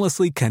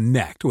 Seamlessly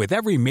connect with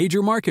every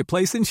major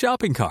marketplace and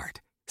shopping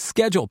cart.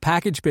 Schedule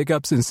package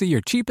pickups and see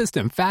your cheapest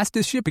and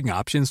fastest shipping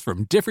options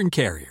from different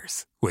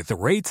carriers, with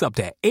rates up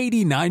to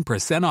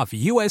 89% off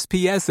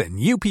USPS and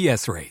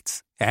UPS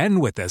rates. And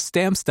with the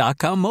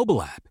Stamps.com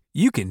mobile app,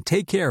 you can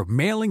take care of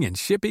mailing and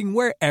shipping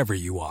wherever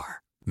you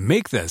are.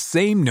 Make the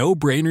same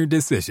no-brainer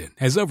decision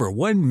as over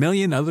 1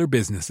 million other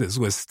businesses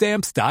with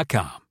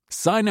Stamps.com.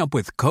 Sign up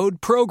with code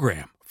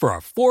PROGRAM for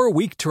a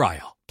 4-week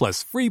trial,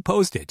 plus free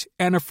postage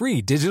and a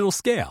free digital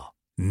scale.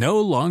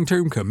 No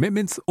long-term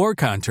commitments or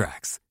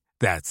contracts.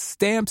 That's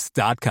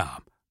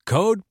Stamps.com.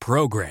 Code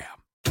PROGRAM.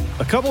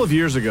 A couple of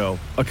years ago,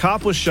 a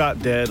cop was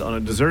shot dead on a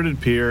deserted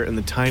pier in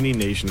the tiny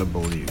nation of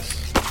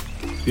Belize.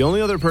 The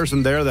only other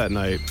person there that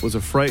night was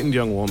a frightened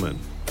young woman,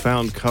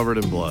 found covered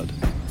in blood.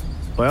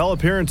 By all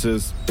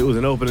appearances, it was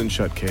an open and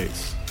shut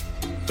case.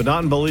 But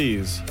not in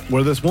Belize,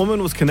 where this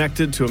woman was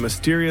connected to a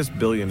mysterious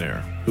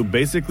billionaire who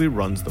basically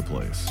runs the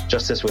place.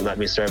 Justice will not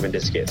be served in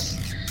this case.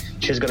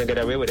 She's gonna get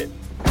away with it.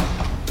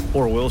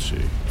 Or will she?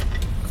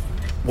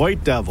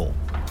 White Devil,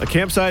 a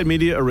Campside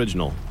Media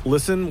original.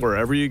 Listen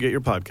wherever you get your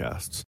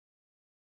podcasts.